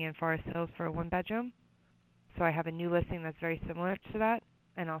looking in Forest Hills for a one bedroom. So I have a new listing that's very similar to that,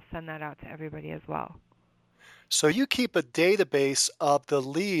 and I'll send that out to everybody as well. So you keep a database of the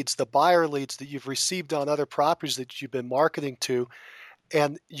leads, the buyer leads that you've received on other properties that you've been marketing to.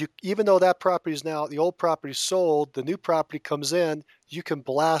 And even though that property is now, the old property is sold, the new property comes in, you can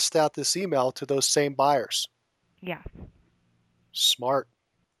blast out this email to those same buyers. Yes. Smart.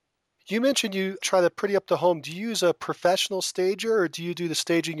 You mentioned you try to pretty up the home. Do you use a professional stager, or do you do the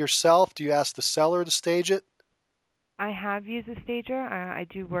staging yourself? Do you ask the seller to stage it? I have used a stager. I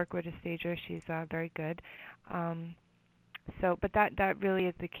do work with a stager. She's very good. But that really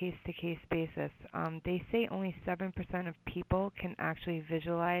is the case-to-case basis. They say only 7% of people can actually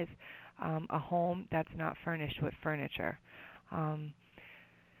visualize a home that's not furnished with furniture.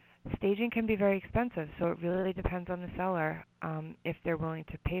 Staging can be very expensive, so it really depends on the seller if they're willing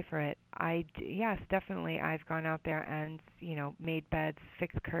to pay for it. Yes, definitely. I've gone out there and made beds,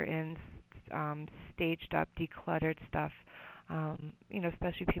 fixed curtains, staged up, decluttered stuff.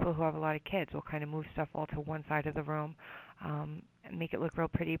 Especially people who have a lot of kids will kind of move stuff all to one side of the room and make it look real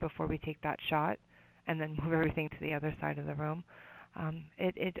pretty before we take that shot, and then move everything to the other side of the room.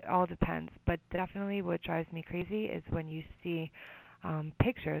 It all depends, but definitely what drives me crazy is when you see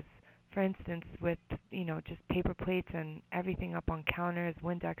pictures, for instance, with just paper plates and everything up on counters,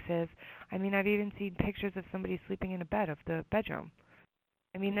 Windexes. I mean, I've even seen pictures of somebody sleeping in a bed of the bedroom.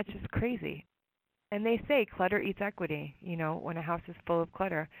 I mean, that's just crazy. And they say clutter eats equity, when a house is full of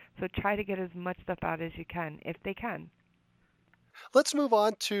clutter. So try to get as much stuff out as you can, if they can. Let's move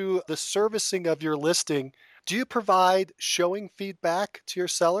on to the servicing of your listing. Do you provide showing feedback to your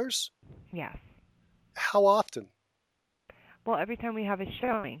sellers? Yes. How often? Well, every time we have a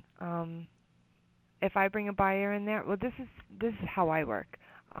showing. If I bring a buyer in there, well, this is how I work.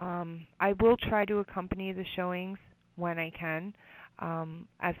 I will try to accompany the showings when I can.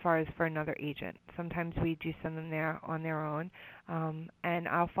 As far as for another agent. Sometimes we do send them there on their own, and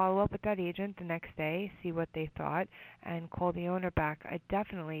I'll follow up with that agent the next day, see what they thought, and call the owner back. I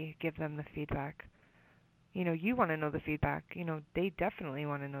definitely give them the feedback. You want to know the feedback. They definitely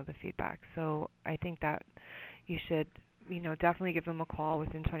want to know the feedback. So I think that you should, definitely give them a call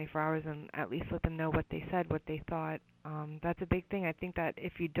within 24 hours and at least let them know what they said, what they thought. That's a big thing. I think that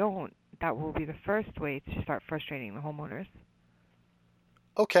if you don't, that will be the first way to start frustrating the homeowners.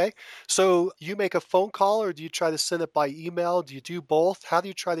 Okay, so you make a phone call, or do you try to send it by email? Do you do both? How do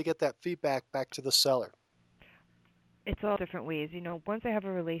you try to get that feedback back to the seller? It's all different ways. Once I have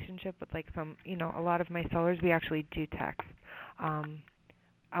a relationship with a lot of my sellers, we actually do text.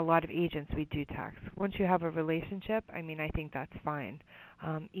 A lot of agents, we do text. Once you have a relationship, I think that's fine.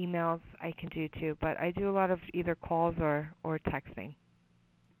 Emails I can do too, but I do a lot of either calls or texting.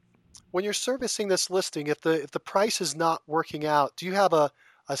 When you're servicing this listing, if the price is not working out, do you have a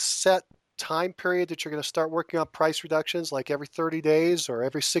set time period that you're going to start working on price reductions, like every 30 days or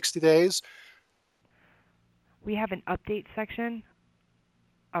every 60 days? We have an update section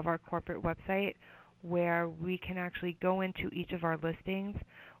of our corporate website where we can actually go into each of our listings.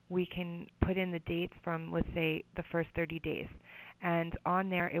 We can put in the dates from, let's say, the first 30 days. And on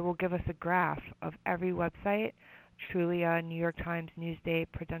there, it will give us a graph of every website, Trulia, New York Times, Newsday,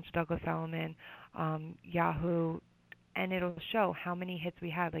 Prudential Douglas Elliman, Yahoo, and it'll show how many hits we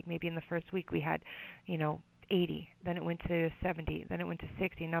had. Like maybe in the first week we had, 80, then it went to 70, then it went to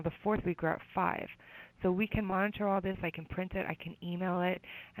 60. Now the fourth week we're at 5. So we can monitor all this. I can print it, I can email it,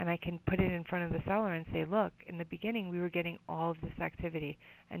 and I can put it in front of the seller and say, look, in the beginning we were getting all of this activity,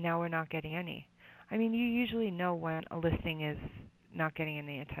 and now we're not getting any. You usually know when a listing is not getting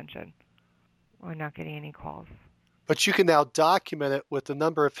any attention or not getting any calls. But you can now document it with the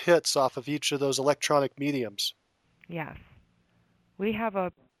number of hits off of each of those electronic mediums. Yes. We have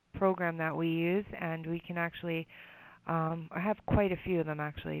a program that we use, and we can actually, I have quite a few of them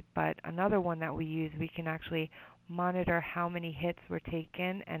actually, but another one that we use, we can actually monitor how many hits were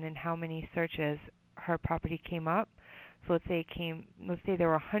taken and in how many searches her property came up. So let's say there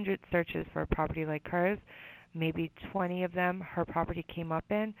were 100 searches for a property like hers, maybe 20 of them her property came up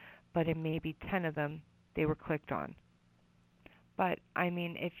in, but in maybe 10 of them they were clicked on. But I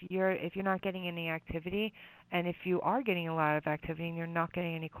mean, if you're not getting any activity, and if you are getting a lot of activity and you're not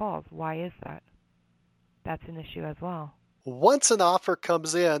getting any calls, why is that? That's an issue as well. Once an offer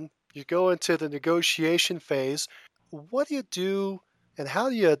comes in, you go into the negotiation phase. What do you do and how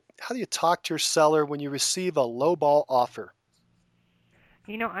do you talk to your seller when you receive a lowball offer?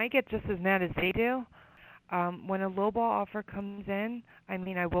 I get just as mad as they do. When a lowball offer comes in, I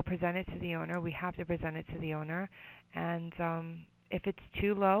mean, I will present it to the owner. We have to present it to the owner, and if it's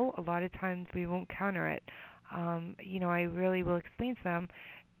too low, a lot of times we won't counter it. I really will explain to them,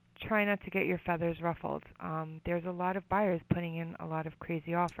 try not to get your feathers ruffled. There's a lot of buyers putting in a lot of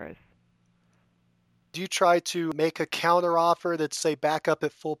crazy offers. Do you try to make a counter offer that's say back up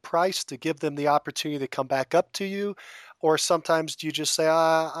at full price to give them the opportunity to come back up to you? Or sometimes do you just say,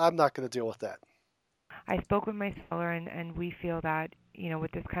 I'm not going to deal with that? I spoke with my seller, and we feel that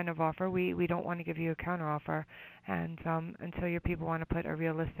with this kind of offer, we don't want to give you a counter offer, and until your people want to put a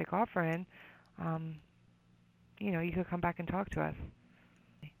realistic offer in, um, you could come back and talk to us.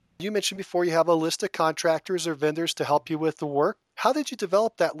 You mentioned before you have a list of contractors or vendors to help you with the work. How did you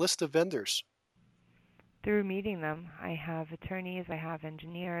develop that list of vendors? Through meeting them, I have attorneys, I have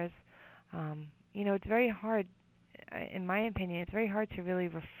engineers. It's very hard, in my opinion, it's very hard to really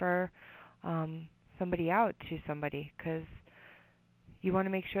refer somebody out to somebody, because you want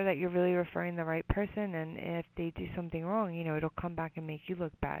to make sure that you're really referring the right person, and if they do something wrong, it'll come back and make you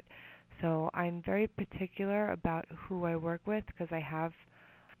look bad. So I'm very particular about who I work with, because I have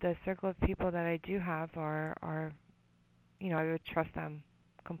the circle of people that I do have are I would trust them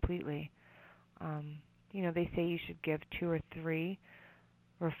completely. Um, they say you should give 2 or 3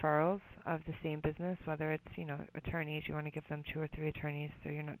 referrals of the same business, whether it's, attorneys, you want to give them 2 or 3 attorneys so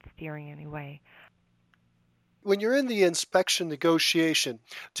you're not steering any way. When you're in the inspection negotiation,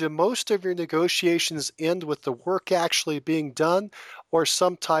 do most of your negotiations end with the work actually being done or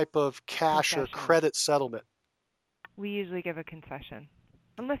some type of cash or Concession. credit settlement? We usually give a concession.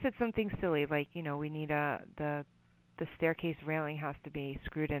 Unless it's something silly, like, we need the staircase railing has to be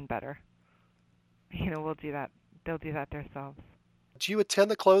screwed in better. We'll do that. They'll do that themselves. Do you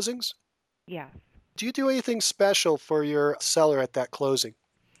attend the closings? Yes. Do you do anything special for your seller at that closing?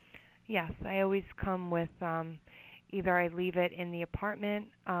 Yes, I always come with either I leave it in the apartment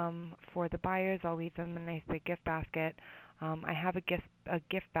for the buyers. I'll leave them a nice big gift basket. I have a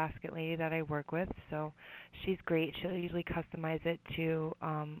gift basket lady that I work with, so she's great. She'll usually customize it to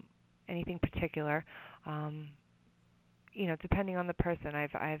anything particular. Depending on the person.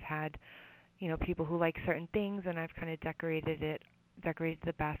 I've had people who like certain things, and I've kind of decorated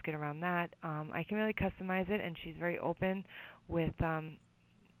the basket around that. I can really customize it, and she's very open with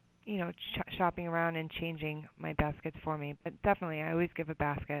shopping around and changing my baskets for me. But definitely, I always give a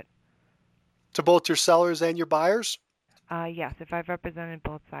basket. To both your sellers and your buyers? Yes, if I've represented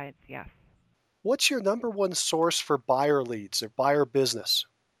both sides, yes. What's your number one source for buyer leads or buyer business?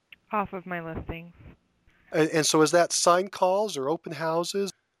 Off of my listings. And so is that sign calls or open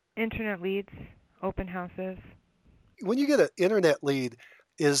houses? Internet leads, open houses. When you get an internet lead,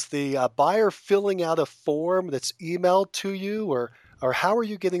 is the buyer filling out a form that's emailed to you, or how are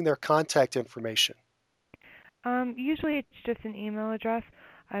you getting their contact information? Usually it's just an email address.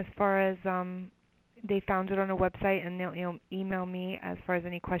 As far as they found it on a website, and they'll email me as far as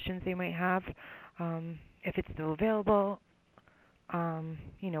any questions they might have. If it's still available, how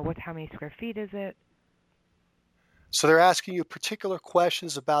many square feet is it? So they're asking you particular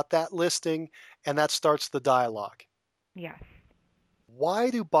questions about that listing, and that starts the dialogue. Yes. Why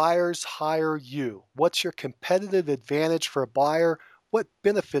do buyers hire you? What's your competitive advantage for a buyer? What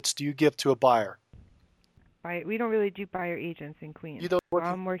benefits do you give to a buyer? We don't really do buyer agents in Queens. You don't work.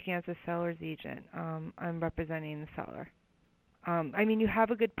 I'm working as a seller's agent. I'm representing the seller. You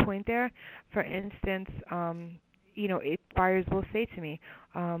have a good point there. For instance, if buyers will say to me,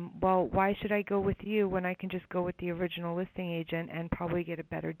 well, why should I go with you when I can just go with the original listing agent and probably get a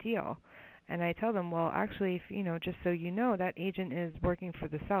better deal? And I tell them, well, actually, just so you know, that agent is working for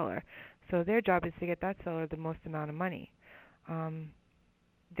the seller. So their job is to get that seller the most amount of money.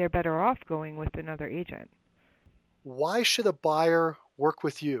 They're better off going with another agent. Why should a buyer work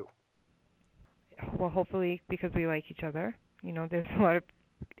with you? Well, hopefully because we like each other. There's a lot of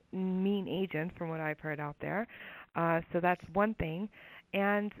mean agents from what I've heard out there. So that's one thing.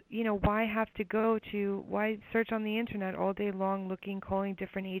 And, why search on the internet all day long looking, calling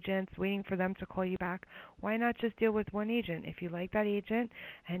different agents, waiting for them to call you back? Why not just deal with one agent? If you like that agent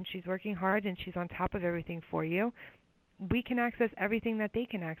and she's working hard and she's on top of everything for you, we can access everything that they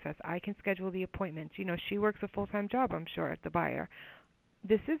can access. I can schedule the appointments. She works a full-time job, I'm sure, the buyer.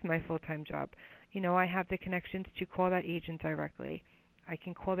 This is my full-time job. I have the connections to call that agent directly. I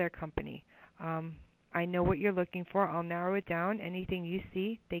can call their company. I know what you're looking for. I'll narrow it down. Anything you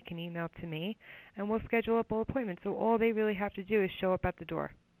see, they can email to me, and we'll schedule up all appointments. So all they really have to do is show up at the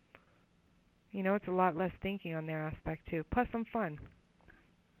door. It's a lot less thinking on their aspect, too. Plus, I'm fun.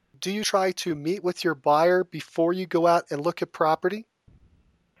 Do you try to meet with your buyer before you go out and look at property?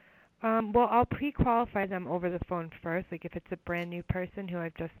 Well, I'll pre-qualify them over the phone first. Like if it's a brand new person who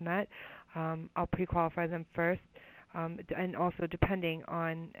I've just met, I'll pre-qualify them first. And also depending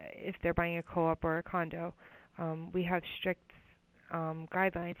on if they're buying a co-op or a condo. We have strict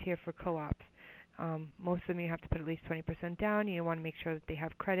guidelines here for co-ops. Most of them you have to put at least 20% down. You want to make sure that they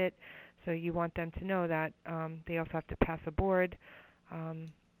have credit. So you want them to know that they also have to pass a board.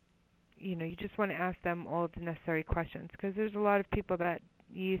 You just want to ask them all of the necessary questions because there's a lot of people that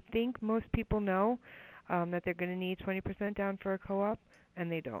you think most people know that they're going to need 20% down for a co-op,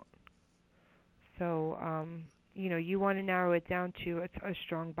 and they don't. So, you want to narrow it down to a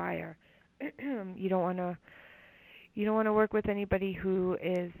strong buyer. You don't want to work with anybody who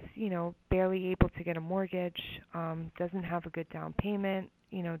is, barely able to get a mortgage, doesn't have a good down payment,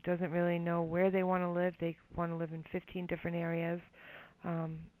 doesn't really know where they want to live. They want to live in 15 different areas.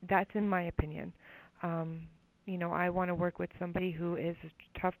 That's in my opinion. I want to work with somebody who is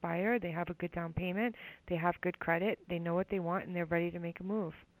a tough buyer. They have a good down payment. They have good credit. They know what they want, and they're ready to make a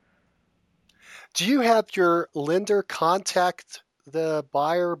move. Do you have your lender contact the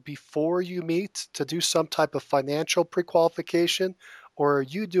buyer before you meet to do some type of financial pre-qualification, or are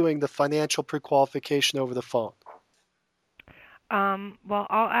you doing the financial pre-qualification over the phone? Well,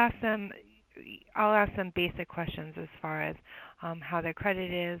 I'll ask them basic questions as far as how their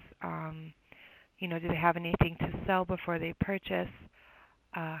credit is. Do they have anything to sell before they purchase?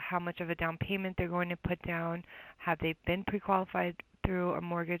 How much of a down payment they're going to put down? Have they been pre-qualified through a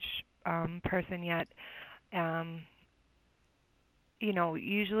mortgage person yet?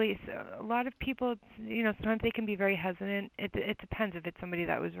 Usually a lot of people, sometimes they can be very hesitant. It depends if it's somebody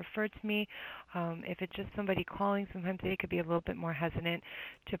that was referred to me. If it's just somebody calling, sometimes they could be a little bit more hesitant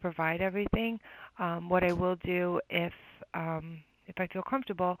to provide everything. What I will do if I feel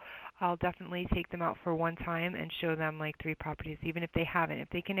comfortable, I'll definitely take them out for one time and show them like 3 properties, even if they haven't. If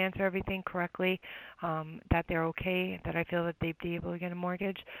they can answer everything correctly, that they're okay, that I feel that they'd be able to get a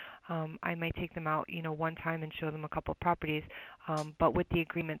mortgage, I might take them out, one time and show them a couple of properties, but with the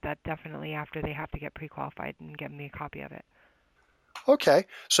agreement that definitely after they have to get pre-qualified and get me a copy of it. Okay,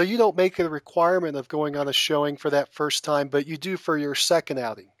 so you don't make it a requirement of going on a showing for that first time, but you do for your second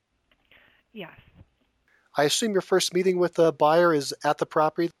outing? Yes. I assume your first meeting with the buyer is at the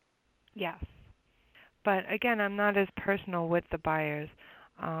property? Yes. But again, I'm not as personal with the buyers.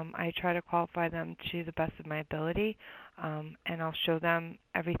 I try to qualify them to the best of my ability, and I'll show them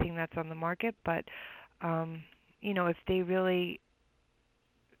everything that's on the market. But, if they really,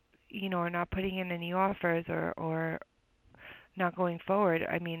 are not putting in any offers or not going forward,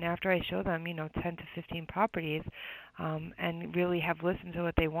 after I show them, 10 to 15 properties, and really have listened to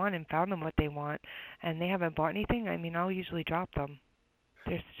what they want and found them what they want, and they haven't bought anything, I'll usually drop them.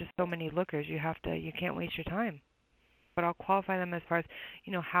 There's just so many lookers. You can't waste your time. But I'll qualify them as far as,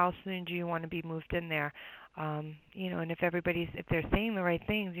 how soon do you want to be moved in there? And if they're saying the right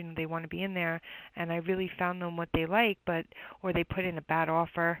things, they want to be in there, and I really found them what they like, or they put in a bad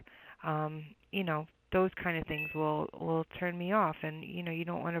offer, those kind of things will turn me off. And, you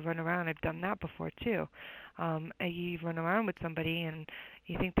don't want to run around. I've done that before, too. You run around with somebody, and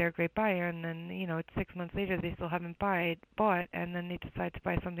you think they're a great buyer, and then, it's 6 months later, they still haven't bought, and then they decide to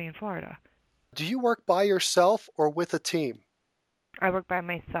buy something in Florida. Do you work by yourself or with a team? I work by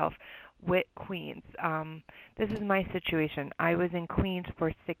myself with Queens. This is my situation. I was in Queens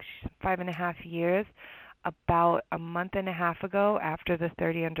for 5.5 years. About a month and a half ago, after the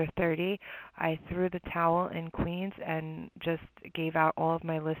 30 under 30, I threw the towel in Queens and just gave out all of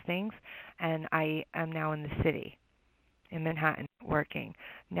my listings, and I am now in the city, in Manhattan, working.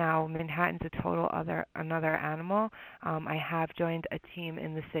 Now, Manhattan's another animal. I have joined a team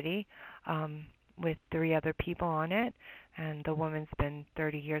in the city with 3 other people on it, and the woman's been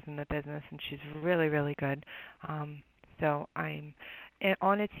 30 years in the business, and she's really, really good. So I'm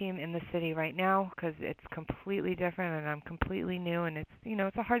on a team in the city right now because it's completely different and I'm completely new, and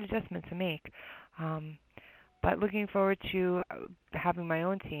it's a hard adjustment to make. But looking forward to having my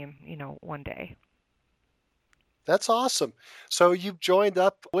own team, one day. That's awesome. So you've joined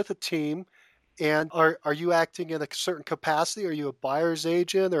up with a team, and are you acting in a certain capacity? Are you a buyer's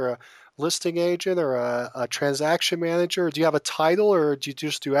agent or a listing agent or a transaction manager? Do you have a title or do you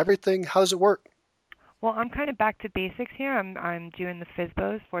just do everything? How does it work? Well, I'm kind of back to basics here. I'm doing the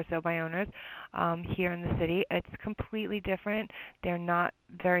FSBOs, for sale by owners, here in the city. It's completely different. There are not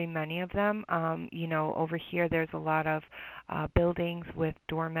very many of them. Over here there's a lot of buildings with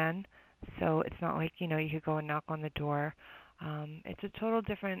doormen, so it's not like you could go and knock on the door. It's a total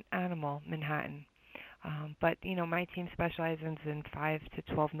different animal, Manhattan. But my team specializes in $5 to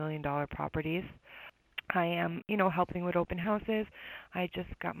 $12 million properties. I am, helping with open houses. I just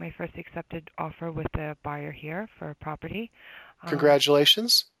got my first accepted offer with a buyer here for a property.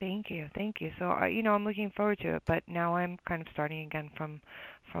 Congratulations. Thank you, thank you. So, I'm looking forward to it. But now I'm kind of starting again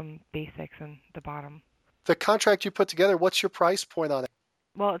from basics and the bottom. The contract you put together, what's your price point on it?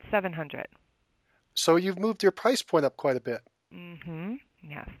 Well, it's 700. So you've moved your price point up quite a bit.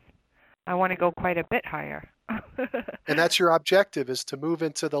 Yes. I want to go quite a bit higher. And that's your objective, is to move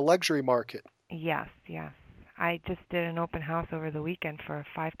into the luxury market. Yes, yes. I just did an open house over the weekend for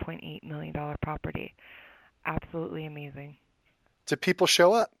a $5.8 million property. Absolutely amazing. Do people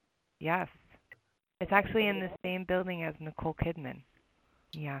show up? Yes. It's actually in the same building as Nicole Kidman.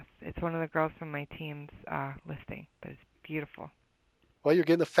 Yes. It's one of the girls from my team's listing, but it's beautiful. Well, you're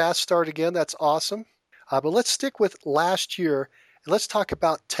getting a fast start again. That's awesome. But let's stick with last year, and let's talk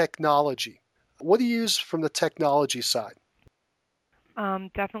about technology. What do you use from the technology side?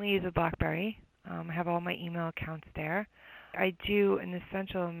 Definitely use a BlackBerry. I have all my email accounts there. I do an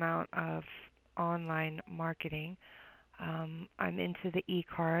essential amount of online marketing. I'm into the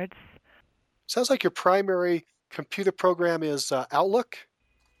e-cards. Sounds like your primary computer program is Outlook.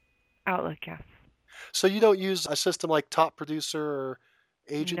 Outlook, yes. So you don't use a system like Top Producer or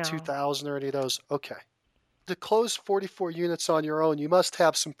Agent No. 2000 or any of those? Okay. To close 44 units on your own, you must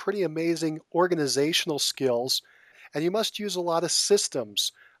have some pretty amazing organizational skills, and you must use a lot of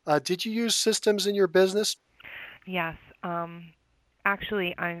systems. Did you use systems in your business? Yes.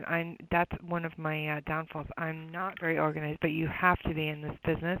 Actually, I'm that's one of my downfalls. I'm not very organized, but you have to be in this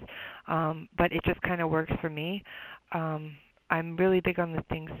business. But it just kind of works for me. I'm really big on the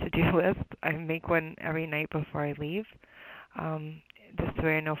things to do list. I make one every night before I leave. This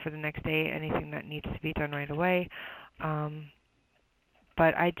way I know for the next day anything that needs to be done right away.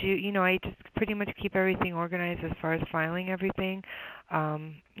 But I do, I just pretty much keep everything organized as far as filing everything.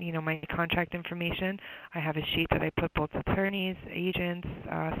 My contract information. I have a sheet that I put both attorneys, agents,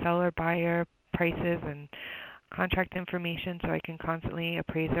 seller, buyer, prices, and contract information, so I can constantly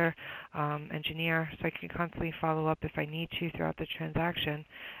appraiser, engineer, so I can constantly follow up if I need to throughout the transaction.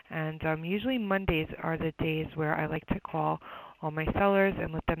 And usually Mondays are the days where I like to call all my sellers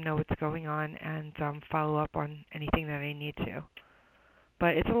and let them know what's going on and follow up on anything that I need to.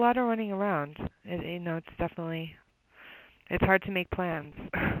 But it's a lot of running around. It's definitely, it's hard to make plans.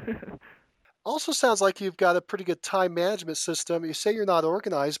 Also sounds like you've got a pretty good time management system. You say you're not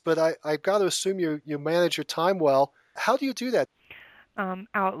organized, but I've got to assume you manage your time well. How do you do that?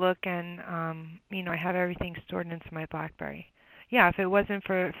 Outlook and, I have everything stored into my BlackBerry. Yeah, if it wasn't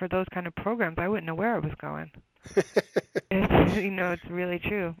for those kind of programs, I wouldn't know where it was going. It's really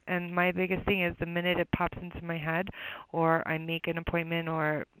true. And my biggest thing is the minute it pops into my head or I make an appointment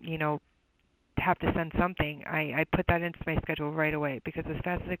or, have to send something, I put that into my schedule right away, because as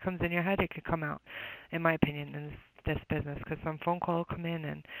fast as it comes in your head, it could come out, in my opinion, in this business, because some phone call will come in,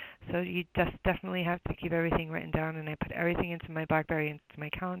 and so you just definitely have to keep everything written down, and I put everything into my BlackBerry, into my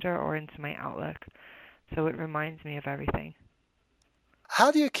calendar, or into my Outlook, so it reminds me of everything. How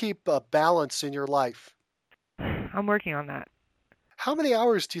do you keep a balance in your life? I'm working on that. How many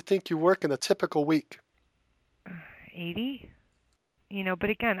hours do you think you work in a typical week? 80. But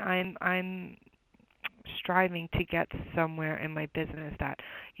again, I'm striving to get somewhere in my business that,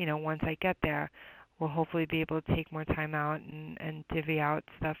 once I get there, we'll hopefully be able to take more time out and divvy out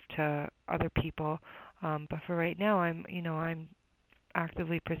stuff to other people. But for right now, I'm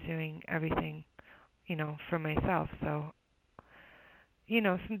actively pursuing everything, for myself. So,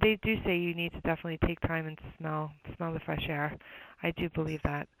 they do say you need to definitely take time and smell the fresh air. I do believe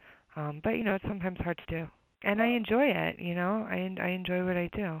that. But, it's sometimes hard to do. And I enjoy it, I enjoy what I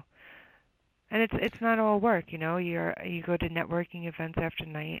do. And it's not all work, you go to networking events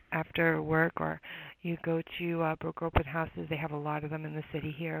after work, or you go to broker open houses. They have a lot of them in the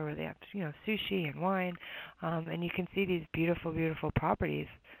city here, where they have sushi and wine, and you can see these beautiful, beautiful properties.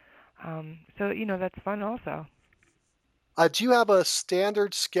 So that's fun also. Do you have a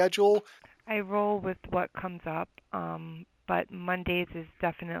standard schedule I roll with what comes up, but Mondays is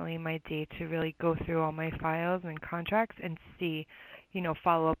definitely my day to really go through all my files and contracts and see,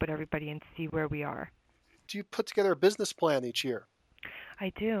 follow up with everybody and see where we are. Do you put together a business plan each year?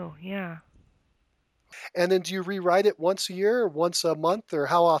 I do, yeah. And then do you rewrite it once a year, or once a month, or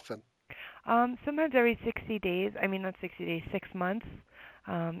how often? Sometimes every 60 days. I mean, not 60 days, 6 months.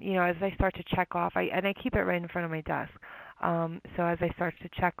 As I start to check off, I keep it right in front of my desk. So as I start to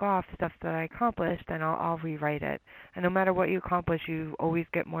check off stuff that I accomplished, then I'll rewrite it. And no matter what you accomplish, you always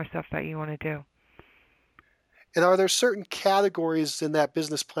get more stuff that you want to do. And are there certain categories in that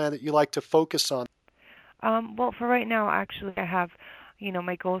business plan that you like to focus on? Well, for right now, actually, I have,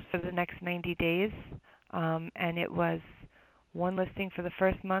 my goals for the next 90 days, and it was one listing for the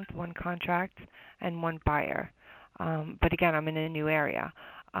first month, one contract, and one buyer. But again, I'm in a new area.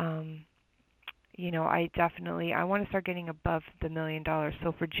 I want to start getting above the $1 million.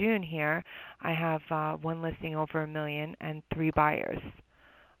 So for June here, I have one listing over $1 million and 3 buyers.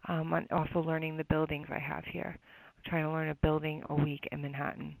 I'm also learning the buildings I have here. I'm trying to learn a building a week in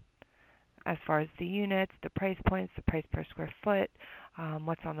Manhattan. As far as the units, the price points, the price per square foot,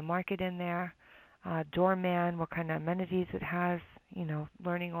 what's on the market in there, doorman, what kind of amenities it has,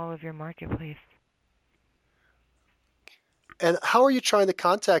 learning all of your marketplace. And how are you trying to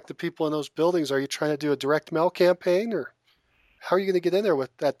contact the people in those buildings? Are you trying to do a direct mail campaign, or how are you going to get in there with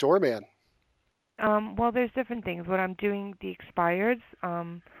that doorman? Well, there's different things. What I'm doing, the expireds,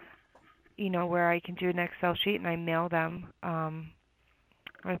 where I can do an Excel sheet and I mail them.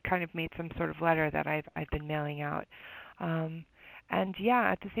 I've kind of made some sort of letter that I've been mailing out. And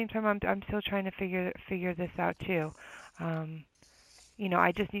yeah, at the same time, I'm still trying to figure this out too.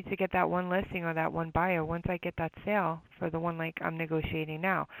 I just need to get that one listing or that one buyer. Once I get that sale for the one like I'm negotiating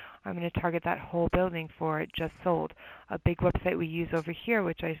now, I'm going to target that whole building for it just sold. A big website we use over here,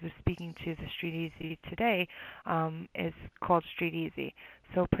 which I was speaking to the Street Easy today, is called Street Easy.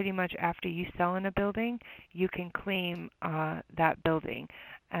 So pretty much after you sell in a building, you can claim that building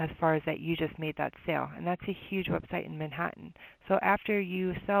as far as that you just made that sale. And that's a huge website in Manhattan. So after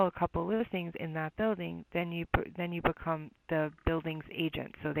you sell a couple listings in that building, then you become the building's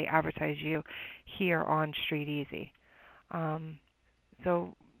agent. So they advertise you here on Street Easy.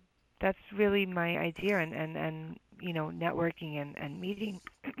 So that's really my idea, and networking and meeting,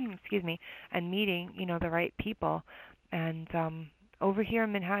 excuse me, and meeting the right people. And over here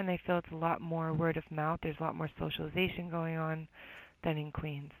in Manhattan, I feel it's a lot more word of mouth. There's a lot more socialization going on than in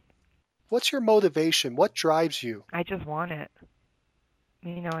Queens. What's your motivation? What drives you? I just want it.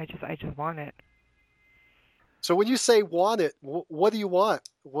 I just want it. So when you say want it, what do you want?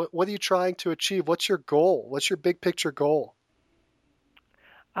 What are you trying to achieve? What's your goal? What's your big picture goal?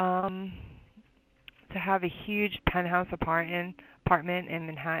 To have a huge penthouse apartment in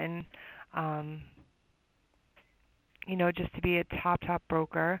Manhattan. Just to be a top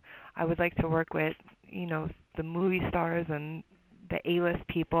broker. I would like to work with, the movie stars and the A-list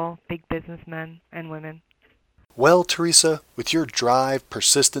people, big businessmen and women. Well, Teresa, with your drive,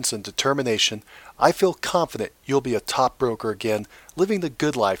 persistence, and determination, I feel confident you'll be a top broker again, living the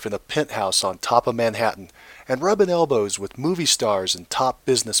good life in a penthouse on top of Manhattan, and rubbing elbows with movie stars and top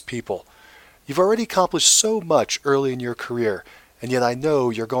business people. You've already accomplished so much early in your career, and yet I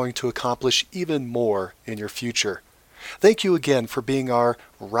know you're going to accomplish even more in your future. Thank you again for being our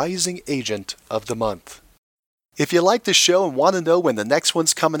Rising Agent of the Month. If you like the show and want to know when the next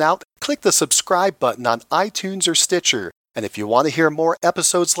one's coming out, click the subscribe button on iTunes or Stitcher. And if you want to hear more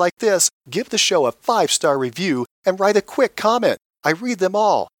episodes like this, give the show a 5-star review and write a quick comment. I read them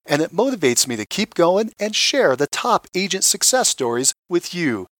all, and it motivates me to keep going and share the top agent success stories with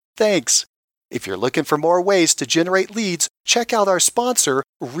you. Thanks. If you're looking for more ways to generate leads, check out our sponsor,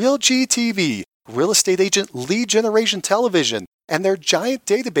 RealGTV, Real Estate Agent Lead Generation Television, and their giant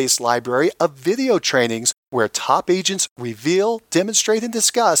database library of video trainings where top agents reveal, demonstrate, and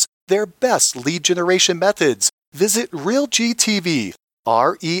discuss their best lead generation methods. Visit RealGTV,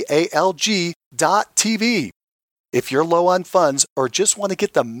 REALG.TV. If you're low on funds or just want to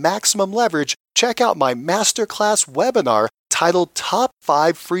get the maximum leverage, check out my masterclass webinar titled Top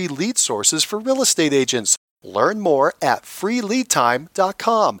 5 Free Lead Sources for Real Estate Agents. Learn more at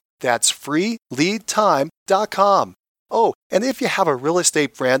freeleadtime.com. That's freeleadtime.com. Oh, and if you have a real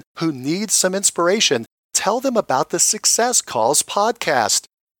estate friend who needs some inspiration, tell them about the Success Calls podcast.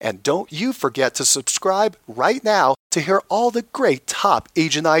 And don't you forget to subscribe right now to hear all the great top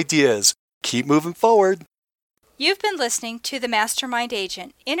agent ideas. Keep moving forward. You've been listening to the Mastermind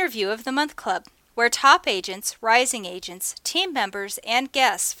Agent Interview of the Month Club. where top agents, rising agents, team members, and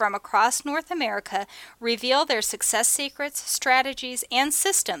guests from across North America reveal their success secrets, strategies, and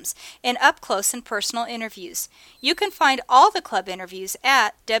systems in up-close and personal interviews. You can find all the club interviews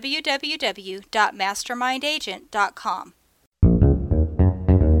at www.mastermindagent.com.